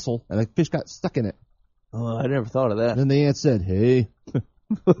a castle, and a fish got stuck in it. Oh, I never thought of that. And then the ant said, hey,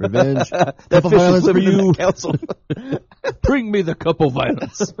 revenge. That Couple fish is violence for living in you. the council. Bring me the cup of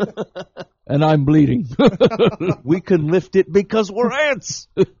violence. And I'm bleeding. We can lift it because we're ants.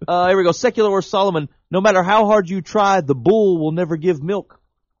 Here we go. Secular or Solomon. No matter how hard you try, the bull will never give milk.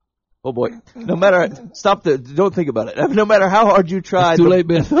 Oh boy. Don't think about it. No matter how hard you try, It's too late,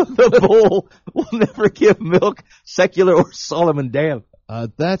 Ben. the bull will never give milk. Secular or Solomon. Dan.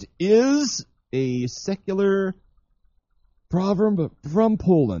 That is a secular proverb from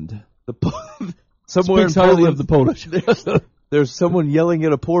Poland. Somewhere Speaks in highly Poland, of the Polish. there's someone yelling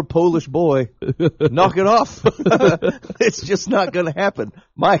at a poor Polish boy, knock it off. It's just not going to happen.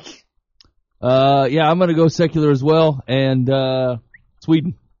 Mike. Yeah, I'm going to go secular as well, and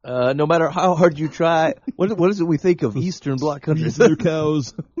Sweden. No matter how hard you try, what is it we think of Eastern Bloc countries? Your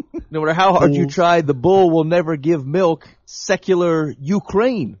cows. No matter how hard you try, the bull will never give milk. Secular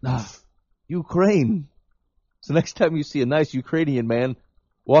Ukraine. Ukraine. So next time you see a nice Ukrainian man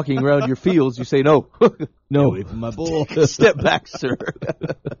walking around your fields, you say no. No. Away from my bull. Step back, sir.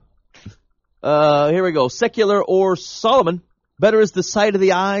 Here we go. Secular or Solomon. Better is the sight of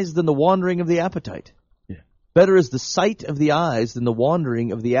the eyes than the wandering of the appetite. Yeah. Better is the sight of the eyes than the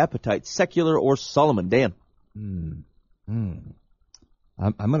wandering of the appetite. Secular or Solomon. Dan. I'm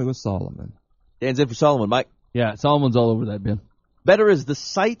going to go Solomon. Dan's in for Solomon. Mike. Yeah, Solomon's all over that, Ben. Better is the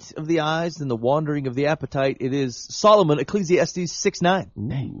sight of the eyes than the wandering of the appetite. It is Solomon, Ecclesiastes 6:9.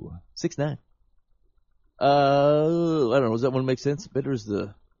 Ooh. 6:9. I don't know. Does that one make sense? Better is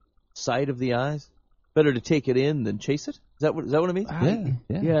the sight of the eyes. Better to take it in than chase it. Is that what it means?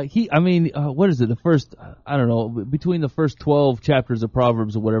 Yeah. What is it? The first, I don't know, between the first 12 chapters of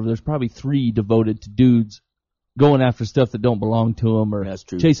Proverbs or whatever, there's probably 3 devoted to dudes going after stuff that don't belong to them, or That's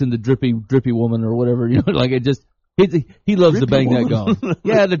true. chasing the drippy woman or whatever. You know, like it just. He loves to bang that gong.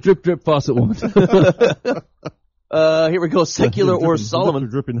 Yeah, the drip faucet woman. Here we go. Secular or Solomon.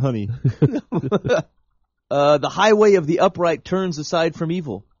 Dripping honey. The highway of the upright turns aside from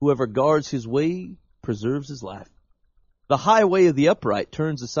evil. Whoever guards his way preserves his life. The highway of the upright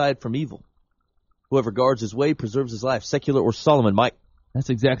turns aside from evil. Whoever guards his way preserves his life. Secular or Solomon. Mike. That's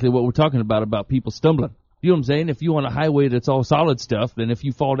exactly what we're talking about people stumbling. You know what I'm saying? If you want a highway that's all solid stuff, then if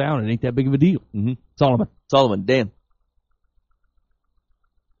you fall down, it ain't that big of a deal. Mm-hmm. Solomon. Dan.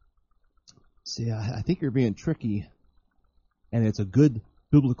 See, I think you're being tricky, and it's a good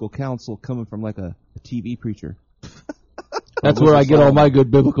biblical counsel coming from like a TV preacher. That's where I get all my good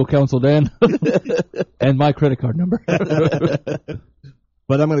biblical counsel, Dan. And my credit card number.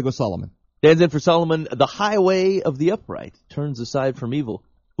 But I'm going to go Solomon. Dan's in for Solomon. The highway of the upright turns aside from evil.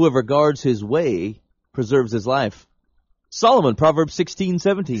 Whoever guards his way preserves his life. Solomon, Proverbs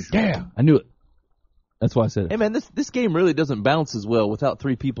 16:17. Damn, I knew it. That's why I said it. Hey man, this game really doesn't bounce as well without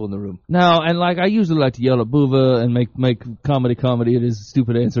 3 people in the room. No, and like I usually like to yell at Buva and make comedy at his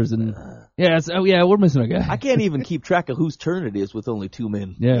stupid answers, and we're missing a guy. I can't even keep track of whose turn it is with only 2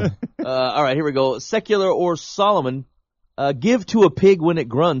 men. Yeah. All right, here we go. Secular or Solomon. Give to a pig when it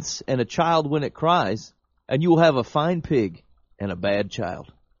grunts and a child when it cries, and you will have a fine pig and a bad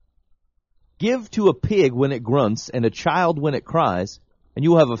child. Give to a pig when it grunts and a child when it cries, and you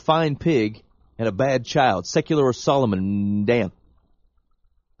will have a fine pig and a bad child. Secular or Solomon. Dan.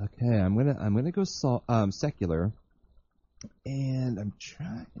 Okay, I'm gonna go secular, and I'm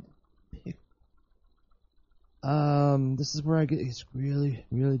trying to pick. This is where it's really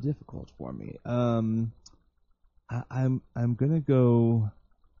really difficult for me. I'm gonna go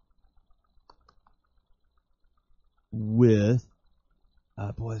with.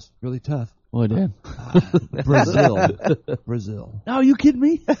 Boy, it's really tough. Boy, Dan. Brazil. No, you kidding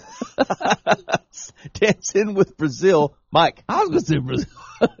me? Dan's in with Brazil. Mike. I was going to say Brazil.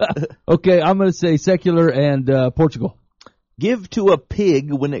 Okay, I'm going to say secular and Portugal. Give to a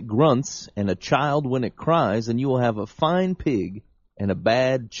pig when it grunts and a child when it cries, and you will have a fine pig and a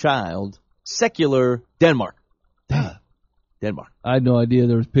bad child. Secular. Denmark. Denmark. I had no idea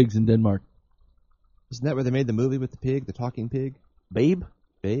there was pigs in Denmark. Isn't that where they made the movie with the pig, the talking pig? Babe?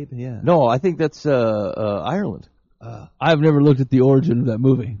 Yeah. No, I think that's Ireland. I've never looked at the origin of that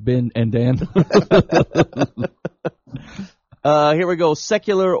movie, Ben and Dan. Here we go.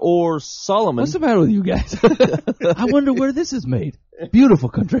 Secular or Solomon. What's the matter with you guys? I wonder where this is made. Beautiful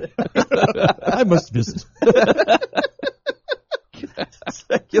country. I must visit.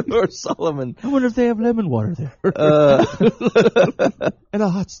 Secular or Solomon? I wonder if they have lemon water there. And a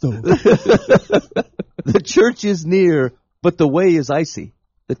hot stove. The church is near, but the way is icy.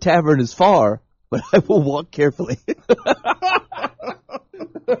 The tavern is far, but I will walk carefully.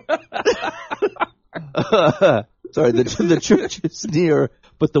 Sorry, the church is near,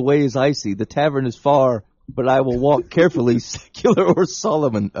 but the way is icy. The tavern is far, but I will walk carefully. Secular or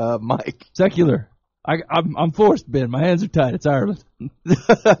Solomon? Mike. Secular. I'm forced, Ben. My hands are tied. It's Ireland.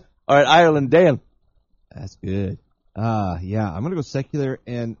 All right, Ireland. Dan. That's good. Yeah, I'm gonna go secular,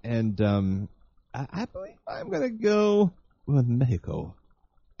 and I believe I'm gonna go with Mexico.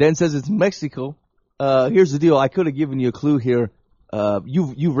 Dan says it's Mexico. Here's the deal. I could have given you a clue here.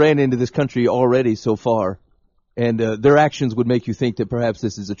 You've ran into this country already so far, and their actions would make you think that perhaps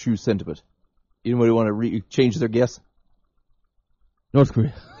this is a true sentiment. Anybody want to change their guess? North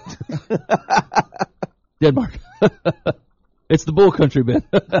Korea. Denmark. It's the bull country, Ben.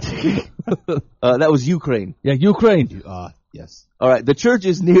 That was Ukraine. Yeah, Ukraine. Yes. All right. The church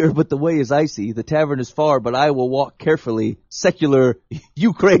is near, but the way is icy. The tavern is far, but I will walk carefully. Secular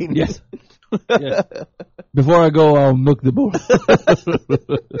Ukraine. Yes. Yes. Before I go, I'll milk the bull.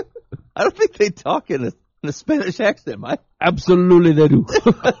 I don't think they talk in a Spanish accent, Mike. Absolutely they do.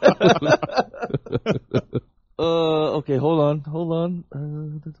 Okay, hold on.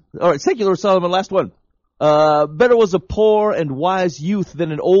 All right, secular Solomon, last one. Better was a poor and wise youth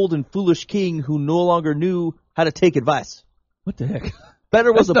than an old and foolish king who no longer knew how to take advice. What the heck?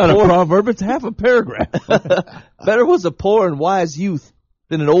 Better was That's a not poor a proverb, it's half a paragraph. Better was a poor and wise youth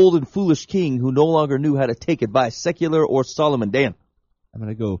than an old and foolish king who no longer knew how to take advice. Secular or Solomon? Dan. I'm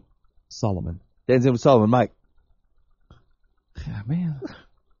gonna go Solomon. Dan's in with Solomon. Mike. Yeah, man.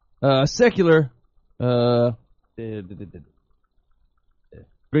 Secular.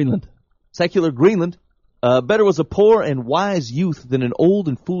 Greenland. Secular Greenland. Better was a poor and wise youth than an old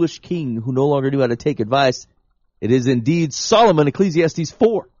and foolish king who no longer knew how to take advice. It is indeed Solomon, Ecclesiastes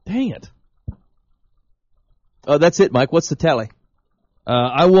 4. Dang it. That's it, Mike. What's the tally?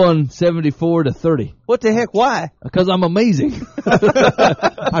 I won 74-30. What the heck? Why? Because I'm amazing.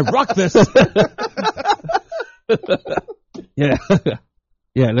 I rock this. Yeah.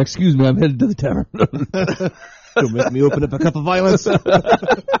 Yeah, and excuse me, I'm headed to the tavern. Don't make me open up a cup of violence.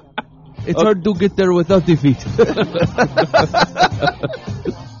 It's hard to get there without defeat.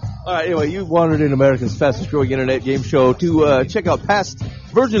 All right, anyway, you've wandered in America's fastest growing internet game show. To check out past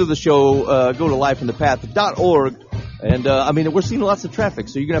versions of the show, go to lifeinthepath.org. And, we're seeing lots of traffic,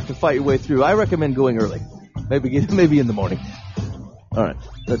 so you're going to have to fight your way through. I recommend going early. Maybe in the morning. All right,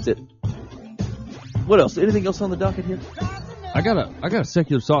 that's it. What else? Anything else on the docket here? I got a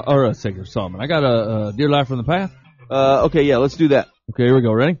secular Solomon. I got a Dear Life from the Path. Okay, yeah, let's do that. Okay, here we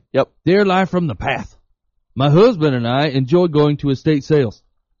go. Ready? Yep. Dear Life from the Path. My husband and I enjoy going to estate sales.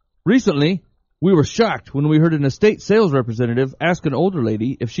 Recently, we were shocked when we heard an estate sales representative ask an older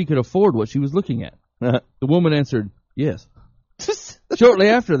lady if she could afford what she was looking at. The woman answered, yes. Shortly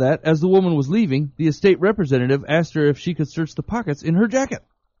after that, as the woman was leaving, the estate representative asked her if she could search the pockets in her jacket.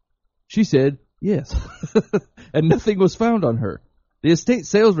 She said, yes. And nothing was found on her. The estate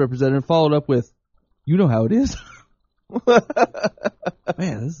sales representative followed up with, you know how it is.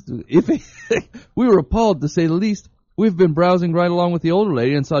 Man, we were appalled, to say the least. We've been browsing right along with the older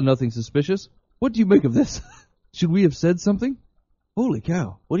lady and saw nothing suspicious. What do you make of this? Should we have said something? Holy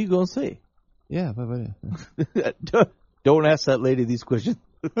cow. What are you going to say? Yeah, Don't ask that lady these questions.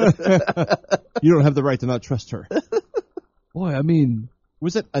 you don't have the right to not trust her. Boy, I mean,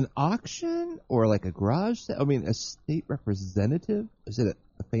 was it an auction or like a garage sale? I mean, a state representative? Is it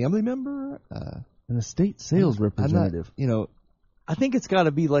a family member? An estate sales representative. I'm not, I think it's got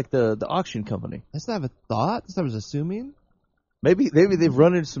to be like the auction company. That's not a thought. That's what I was assuming. Maybe they've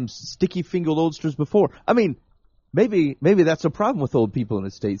run into some sticky-fingered oldsters before. I mean, maybe that's a problem with old people in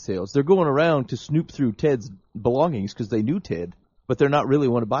estate sales. They're going around to snoop through Ted's belongings because they knew Ted, but they're not really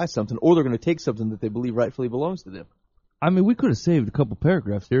want to buy something, or they're going to take something that they believe rightfully belongs to them. I mean, we could have saved a couple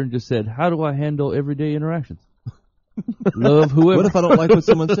paragraphs here and just said, how do I handle everyday interactions? Love whoever. What if I don't like what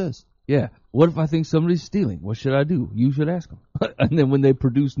someone says? Yeah. What if I think somebody's stealing? What should I do? You should ask them. And then when they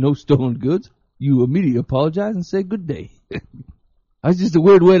produce no stolen goods, you immediately apologize and say good day. That's just a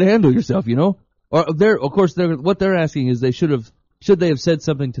weird way to handle yourself, Or what they're asking is should they have said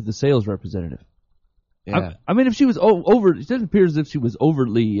something to the sales representative? Yeah. I mean, if she was it doesn't appear as if she was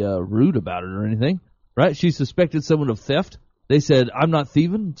overtly rude about it or anything, right? She suspected someone of theft. They said, I'm not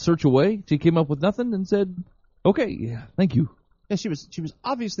thieving, search away. She came up with nothing and said, okay, yeah, thank you. Yeah, she was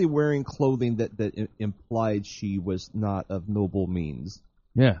obviously wearing clothing that implied she was not of noble means.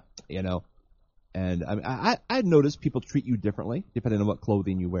 Yeah. And I mean, I noticed people treat you differently depending on what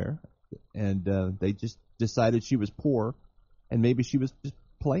clothing you wear, and they just decided she was poor, and maybe she was just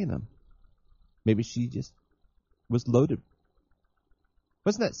playing them. Maybe she just was loaded.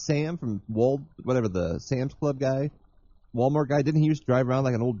 Wasn't that Sam from the Sam's Club guy, Walmart guy? Didn't he used to drive around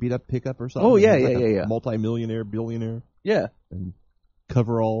like an old beat up pickup or something? Oh yeah, He was like yeah. a multi-millionaire, billionaire, Yeah. and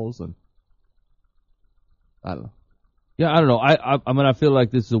coveralls, and I don't know. Yeah, I don't know. I mean, I feel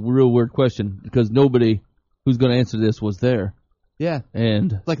like this is a real weird question because nobody who's going to answer this was there. Yeah,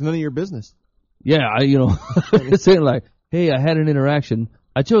 And it's like none of your business. yeah, it's saying like, hey, I had an interaction.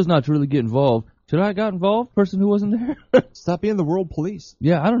 I chose not to really get involved. Should I have got involved? Person who wasn't there? Stop being the world police.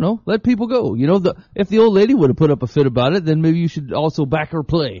 Yeah, I don't know. Let people go. If the old lady would have put up a fit about it, then maybe you should also back her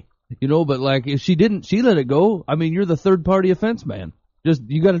play. But like if she didn't, she let it go. I mean, you're the third party offense man. Just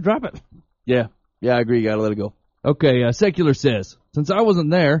you got to drop it. Yeah. Yeah, I agree. You gotta let it go. Okay, Secular says, since I wasn't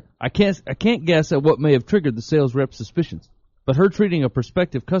there, I can't guess at what may have triggered the sales rep's suspicions, but her treating a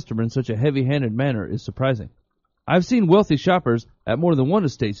prospective customer in such a heavy-handed manner is surprising. I've seen wealthy shoppers at more than one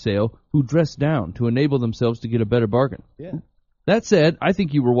estate sale who dress down to enable themselves to get a better bargain. Yeah. That said, I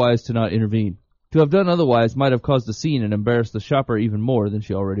think you were wise to not intervene. To have done otherwise might have caused a scene and embarrassed the shopper even more than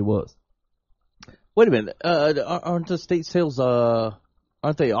she already was. Wait a minute. Aren't estate sales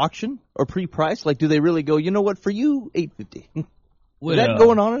aren't they auction or pre-priced? Like, do they really go? You know what? For you, $850. Is that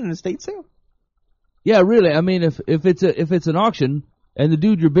going on in an estate sale? Yeah, really. I mean, if it's an auction and the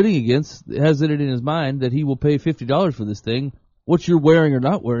dude you're bidding against has it in his mind that he will pay $50 for this thing, what you're wearing or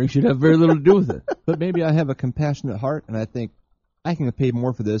not wearing should have very little to do with it. But maybe I have a compassionate heart, and I think I can pay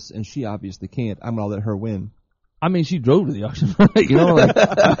more for this, and she obviously can't. I'm gonna let her win. I mean, she drove to the auction,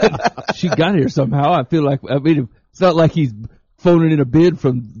 right? She got here somehow. I feel like, it's not like he's phoning in a bid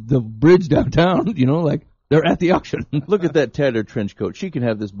from the bridge downtown, like they're at the auction. Look at that tattered trench coat. She can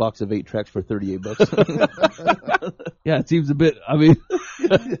have this box of 8 tracks for $38. Yeah, it seems a bit,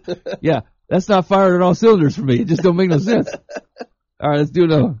 yeah, that's not firing on all cylinders for me. It just don't make no sense. All right, let's do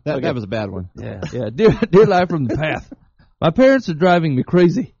another one. That was a bad one. Yeah. Dear Live from the Path. My parents are driving me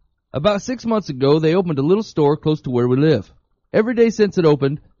crazy. About 6 months ago, they opened a little store close to where we live. Every day since it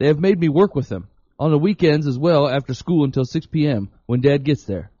opened, they have made me work with them. On the weekends as well, after school until 6 p.m. when Dad gets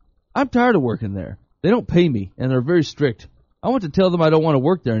there. I'm tired of working there. They don't pay me, and they're very strict. I want to tell them I don't want to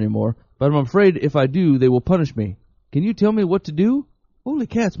work there anymore, but I'm afraid if I do, they will punish me. Can you tell me what to do? Holy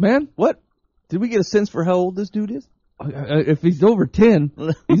cats, man. What? Did we get a sense for how old this dude is? If he's over 10,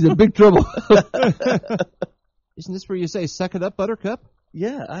 he's in big trouble. Isn't this where you say, suck it up, buttercup?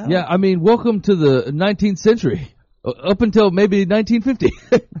 Yeah. Yeah, I mean, welcome to the 19th century. Up until maybe 1950.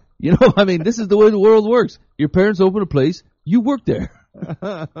 This is the way the world works. Your parents open a place, you work there.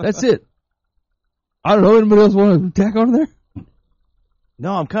 That's it. I don't know, anybody else want to tack on there?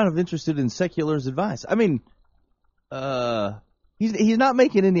 No, I'm kind of interested in Secular's advice. I mean, he's not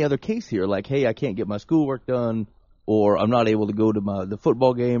making any other case here, like, hey, I can't get my schoolwork done, or I'm not able to go to the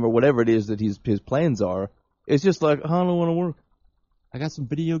football game, or whatever it is that his plans are. It's just like, I don't want to work. I got some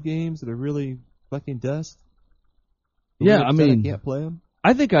video games that are really fucking dust. Yeah, I can't play them.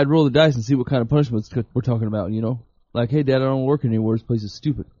 I think I'd roll the dice and see what kind of punishments we're talking about, Like, hey, Dad, I don't work anymore. This place is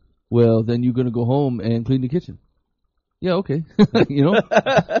stupid. Well, then you're going to go home and clean the kitchen. Yeah, okay.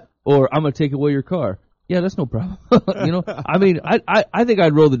 Or I'm going to take away your car. Yeah, that's no problem. I think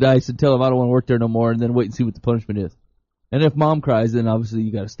I'd roll the dice and tell him I don't want to work there no more and then wait and see what the punishment is. And if Mom cries, then obviously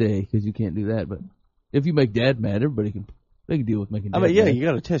you got to stay because you can't do that. But if you make Dad mad, everybody can deal with making Dad mad. You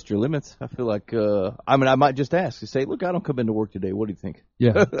got to test your limits. I feel like, I might just ask. Say, look, I don't come into work today. What do you think?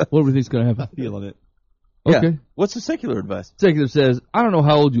 Yeah. What do you think's going to happen? I'm feeling it. Okay. Yeah. What's the Secular advice? Secular says, I don't know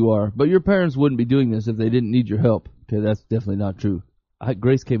how old you are, but your parents wouldn't be doing this if they didn't need your help. Okay, that's definitely not true.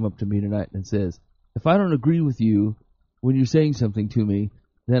 Grace came up to me tonight and says, if I don't agree with you when you're saying something to me,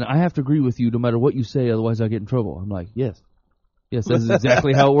 then I have to agree with you no matter what you say, otherwise I get in trouble. I'm like, yes. Yes, that's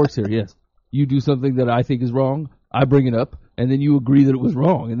exactly how it works here, yes. You do something that I think is wrong, I bring it up, and then you agree that it was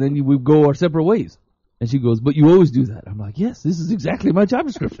wrong, and then we go our separate ways. And she goes, but you always do that. I'm like, yes, this is exactly my job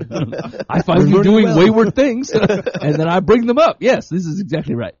description. I find you doing wayward things, and then I bring them up. Yes, this is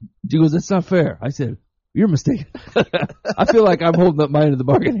exactly right. She goes, that's not fair. I said, you're mistaken. I feel like I'm holding up my end of the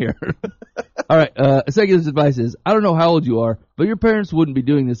bargain here. All right, Secular's advice is, I don't know how old you are, but your parents wouldn't be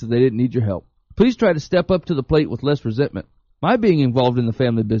doing this if they didn't need your help. Please try to step up to the plate with less resentment. By being involved in the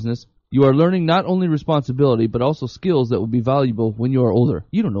family business, you are learning not only responsibility, but also skills that will be valuable when you are older.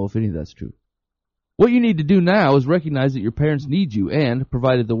 You don't know if any of that's true. What you need to do now is recognize that your parents need you and,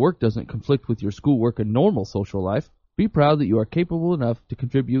 provided the work doesn't conflict with your schoolwork and normal social life, be proud that you are capable enough to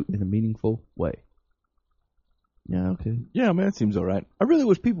contribute in a meaningful way. Yeah, okay. Yeah, man, that seems all right. I really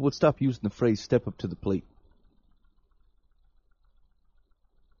wish people would stop using the phrase "step up to the plate."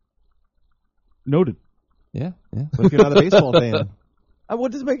 Noted. Yeah. What if you're not a baseball fan?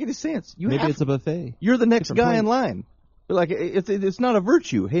 What doesn't make any sense? Maybe it's a buffet. You're the next Different guy in plate. line. Like it's not a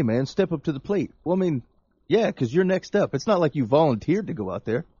virtue. Hey, man, step up to the plate. Well, I mean, yeah, because you're next up. It's not like you volunteered to go out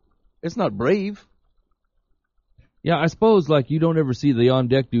there. It's not brave. Yeah, I suppose like you don't ever see the on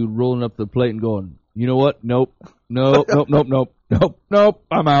deck dude rolling up the plate and going, you know what? Nope, nope,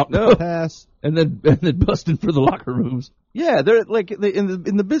 I'm out. No. Pass. and then busting for the locker rooms. Yeah, they're like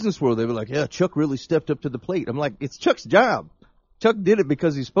in the business world. They were like, yeah, Chuck really stepped up to the plate. I'm like, it's Chuck's job. Chuck did it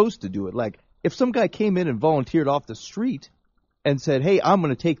because he's supposed to do it. Like, if some guy came in and volunteered off the street and said, hey, I'm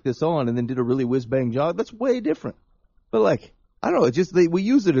going to take this on, and then did a really whiz-bang job, that's way different. But, like, I don't know, it's just we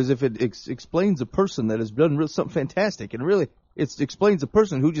use it as if it explains a person that has done something fantastic, and really it explains a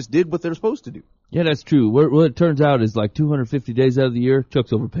person who just did what they're supposed to do. Yeah, that's true. What it turns out is like 250 days out of the year,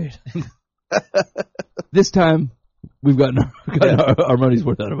 Chuck's overpaid. This time, we've gotten our money's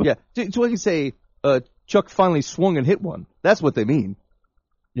worth out of it. Yeah, so I can say Chuck finally swung and hit one. That's what they mean.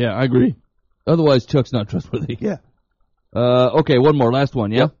 Yeah, I agree. Otherwise, Chuck's not trustworthy. Yeah. Okay, one more, last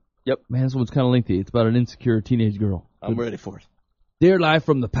one, yeah? Yep. Man, this one's kind of lengthy. It's about an insecure teenage girl. I'm ready for it. Dear Live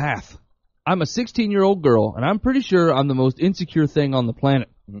from the Path, I'm a 16-year-old girl, and I'm pretty sure I'm the most insecure thing on the planet.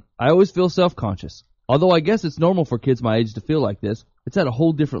 Mm-hmm. I always feel self-conscious. Although I guess it's normal for kids my age to feel like this, it's at a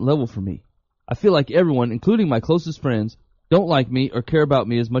whole different level for me. I feel like everyone, including my closest friends, don't like me or care about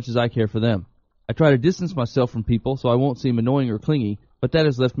me as much as I care for them. I try to distance myself from people so I won't seem annoying or clingy, but that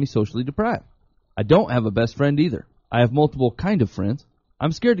has left me socially deprived. I don't have a best friend either. I have multiple kind of friends.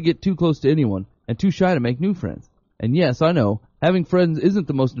 I'm scared to get too close to anyone and too shy to make new friends. And yes, I know, having friends isn't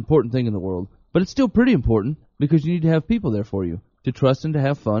the most important thing in the world, but it's still pretty important because you need to have people there for you, to trust and to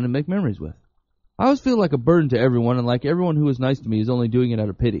have fun and make memories with. I always feel like a burden to everyone, and like everyone who is nice to me is only doing it out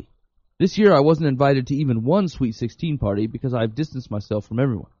of pity. This year I wasn't invited to even one Sweet 16 party because I've distanced myself from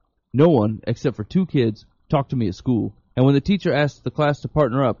everyone. No one, except for 2 kids, talked to me at school, and when the teacher asks the class to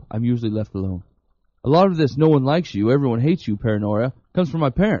partner up, I'm usually left alone. A lot of this "no one likes you, everyone hates you" paranoia comes from my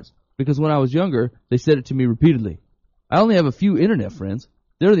parents, because when I was younger, they said it to me repeatedly. I only have a few internet friends.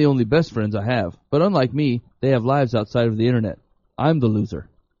 They're the only best friends I have, but unlike me, they have lives outside of the internet. I'm the loser.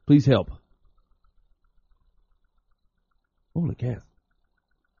 Please help. Holy cow.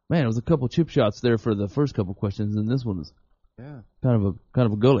 Man, it was a couple chip shots there for the first couple questions, and this one was kind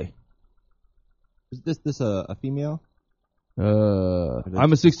of a gully. Is this a female? I'm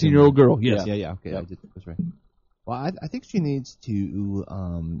a 16-year-old girl. Yes. Yeah. Okay, Yep. that's right. Well, I think she needs to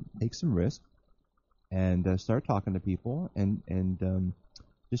take some risk and start talking to people and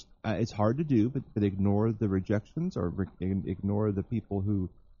just it's hard to do, but ignore the rejections or ignore the people who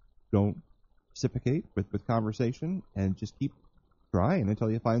don't reciprocate with conversation, and just keep trying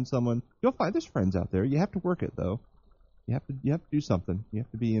until you find someone. You'll find there's friends out there. You have to work it though. You have to do something. You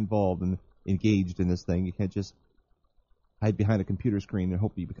have to be involved and engaged in this thing. You can't just hide behind a computer screen and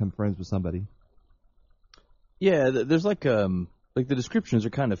hope you become friends with somebody. Yeah, there's like the descriptions are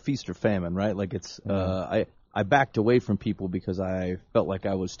kind of feast or famine, right? Like it's I backed away from people because I felt like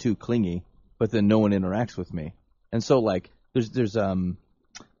I was too clingy, but then no one interacts with me, and so like there's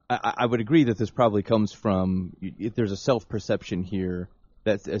I would agree that this probably comes from if there's a self-perception here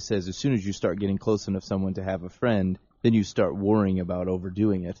that says as soon as you start getting close enough someone to have a friend, then you start worrying about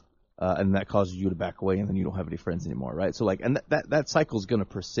overdoing it, and that causes you to back away, and then you don't have any friends anymore, right? So like, and that cycle is going to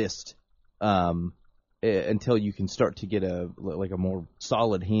persist until you can start to get a more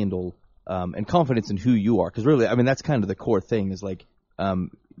solid handle and confidence in who you are, because really, I mean, that's kind of the core thing is like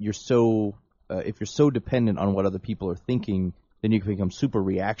you're so if you're so dependent on what other people are thinking, then you can become super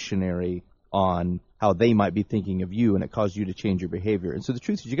reactionary on how they might be thinking of you, and it causes you to change your behavior. And so the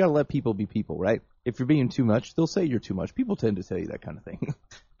truth is, you got to let people be people, right? If you're being too much, they'll say you're too much. People tend to tell you that kind of thing.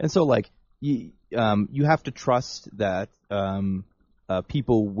 And so, like, you have to trust that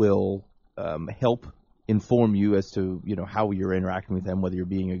people will help inform you as to how you're interacting with them, whether you're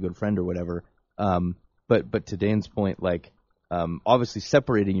being a good friend or whatever. But to Dan's point, like, obviously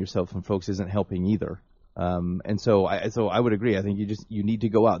separating yourself from folks isn't helping either. And so I would agree. I think you need to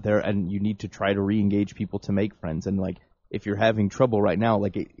go out there and you need to try to re-engage people to make friends. And like, if you're having trouble right now,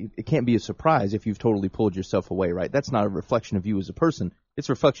 like it can't be a surprise if you've totally pulled yourself away, right? That's not a reflection of you as a person. It's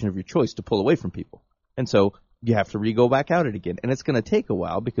a reflection of your choice to pull away from people. And so you have to go back at it again. And it's going to take a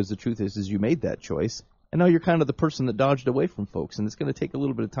while, because the truth is you made that choice. And now you're kind of the person that dodged away from folks. And it's going to take a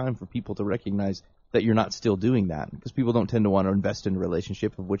little bit of time for people to recognize that you're not still doing that, because people don't tend to want to invest in a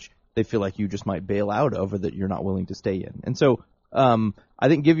relationship of which they feel like you just might bail out of, or that you're not willing to stay in. And so I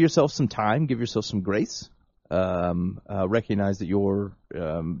think give yourself some time, give yourself some grace. recognize that your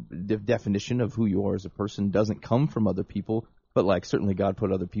definition of who you are as a person doesn't come from other people, but like certainly God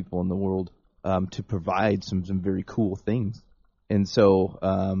put other people in the world to provide some very cool things. And so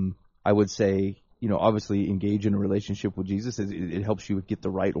I would say, obviously engage in a relationship with Jesus. It helps you get the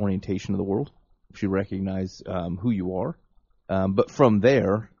right orientation of the world. Helps you recognize who you are. But from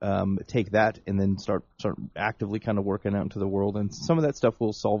there, take that and then start actively kind of working out into the world. And some of that stuff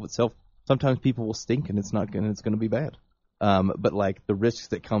will solve itself. Sometimes people will stink and it's going to be bad. But like the risks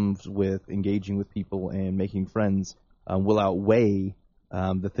that comes with engaging with people and making friends will outweigh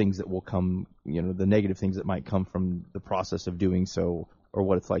the things that will come, the negative things that might come from the process of doing so, or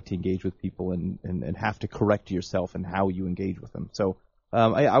what it's like to engage with people and have to correct yourself and how you engage with them. So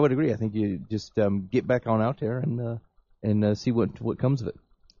I would agree. I think you just get back on out there and see what comes of it.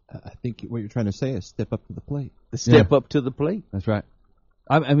 I think what you're trying to say is step up to the plate. Step up to the plate. That's right.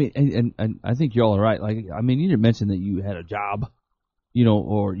 I mean, and I think y'all are right. Like, I mean, you didn't mention that you had a job,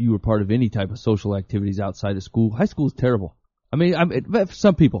 or you were part of any type of social activities outside of school. High school is terrible. I mean, for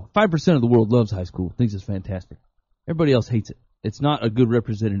some people, 5% of the world loves high school, thinks it's fantastic. Everybody else hates it. It's not a good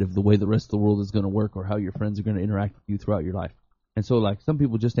representative of the way the rest of the world is going to work or how your friends are going to interact with you throughout your life. And so, like, some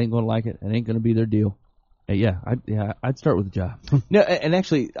people just ain't going to like it. It ain't going to be their deal. I'd start with a job. No, and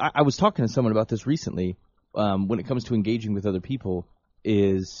actually, I was talking to someone about this recently. When it comes to engaging with other people,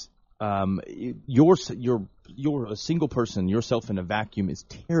 is you're a single person, yourself in a vacuum is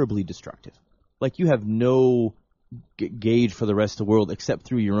terribly destructive. Like you have no gauge for the rest of the world except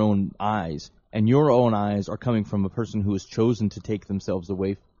through your own eyes, and your own eyes are coming from a person who has chosen to take themselves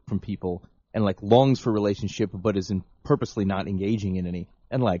away from people and like longs for relationship but is purposely not engaging in any.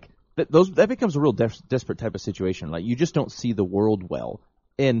 And like that becomes a real desperate type of situation. Like you just don't see the world well,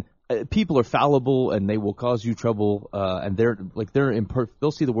 and people are fallible and they will cause you trouble, and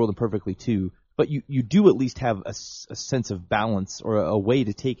they'll see the world imperfectly too. But you do at least have a sense of balance or a way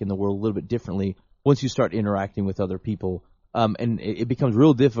to take in the world a little bit differently once you start interacting with other people. And it becomes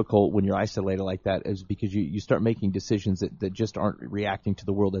real difficult when you're isolated like that, is because you start making decisions that just aren't reacting to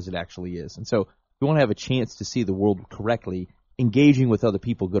the world as it actually is. And so if you want to have a chance to see the world correctly, engaging with other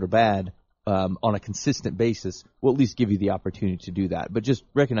people, good or bad, on a consistent basis will at least give you the opportunity to do that. But just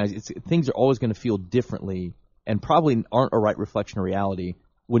recognize things are always going to feel differently and probably aren't a right reflection of reality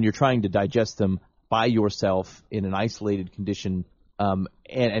when you're trying to digest them by yourself in an isolated condition,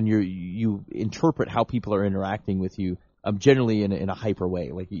 and you interpret how people are interacting with you generally in a hyper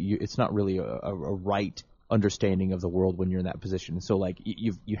way. Like it's not really a right understanding of the world when you're in that position. So like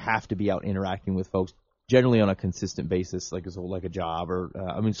you have to be out interacting with folks generally on a consistent basis, like a job or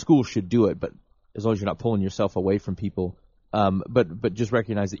school should do it, but as long as you're not pulling yourself away from people. But just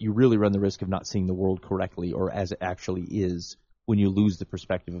recognize that you really run the risk of not seeing the world correctly or as it actually is when you lose the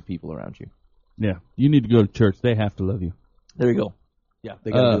perspective of people around you. Yeah, you need to go to church. They have to love you. There you go. Yeah,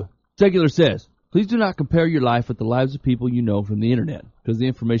 they got to do it. Secular says, please do not compare your life with the lives of people you know from the internet, because the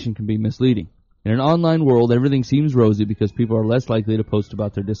information can be misleading. In an online world, everything seems rosy because people are less likely to post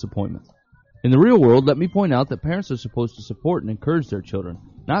about their disappointments. In the real world, let me point out that parents are supposed to support and encourage their children,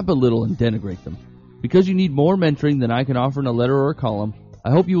 not belittle and denigrate them. Because you need more mentoring than I can offer in a letter or a column,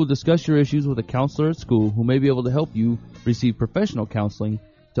 I hope you will discuss your issues with a counselor at school who may be able to help you receive professional counseling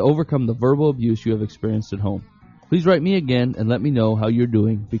to overcome the verbal abuse you have experienced at home. Please write me again and let me know how you're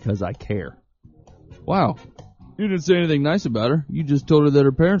doing, because I care. Wow. You didn't say anything nice about her. You just told her that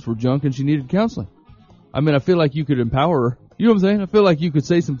her parents were junk and she needed counseling. I mean, I feel like you could empower her. You know what I'm saying? I feel like you could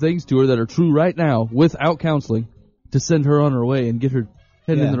say some things to her that are true right now without counseling to send her on her way and get her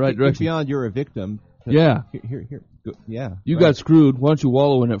headed in the right direction. Beyond you're a victim. Yeah. Here. Yeah. You got screwed. Why don't you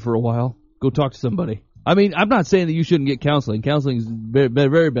wallow in it for a while? Go talk to somebody. I mean, I'm not saying that you shouldn't get counseling. Counseling is very,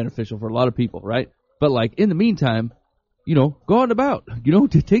 very beneficial for a lot of people, right? But like in the meantime, go on about,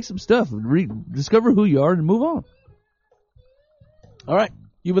 to take some stuff, discover who you are and move on. All right.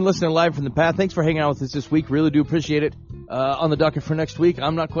 You've been listening live from the path. Thanks for hanging out with us this week. Really do appreciate it. On the docket for next week,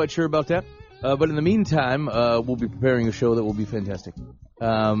 I'm not quite sure about that. But in the meantime, we'll be preparing a show that will be fantastic.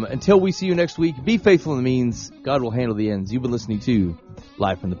 Until we see you next week, be faithful in the means. God will handle the ends. You've been listening to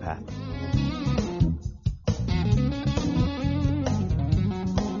Live from the Path.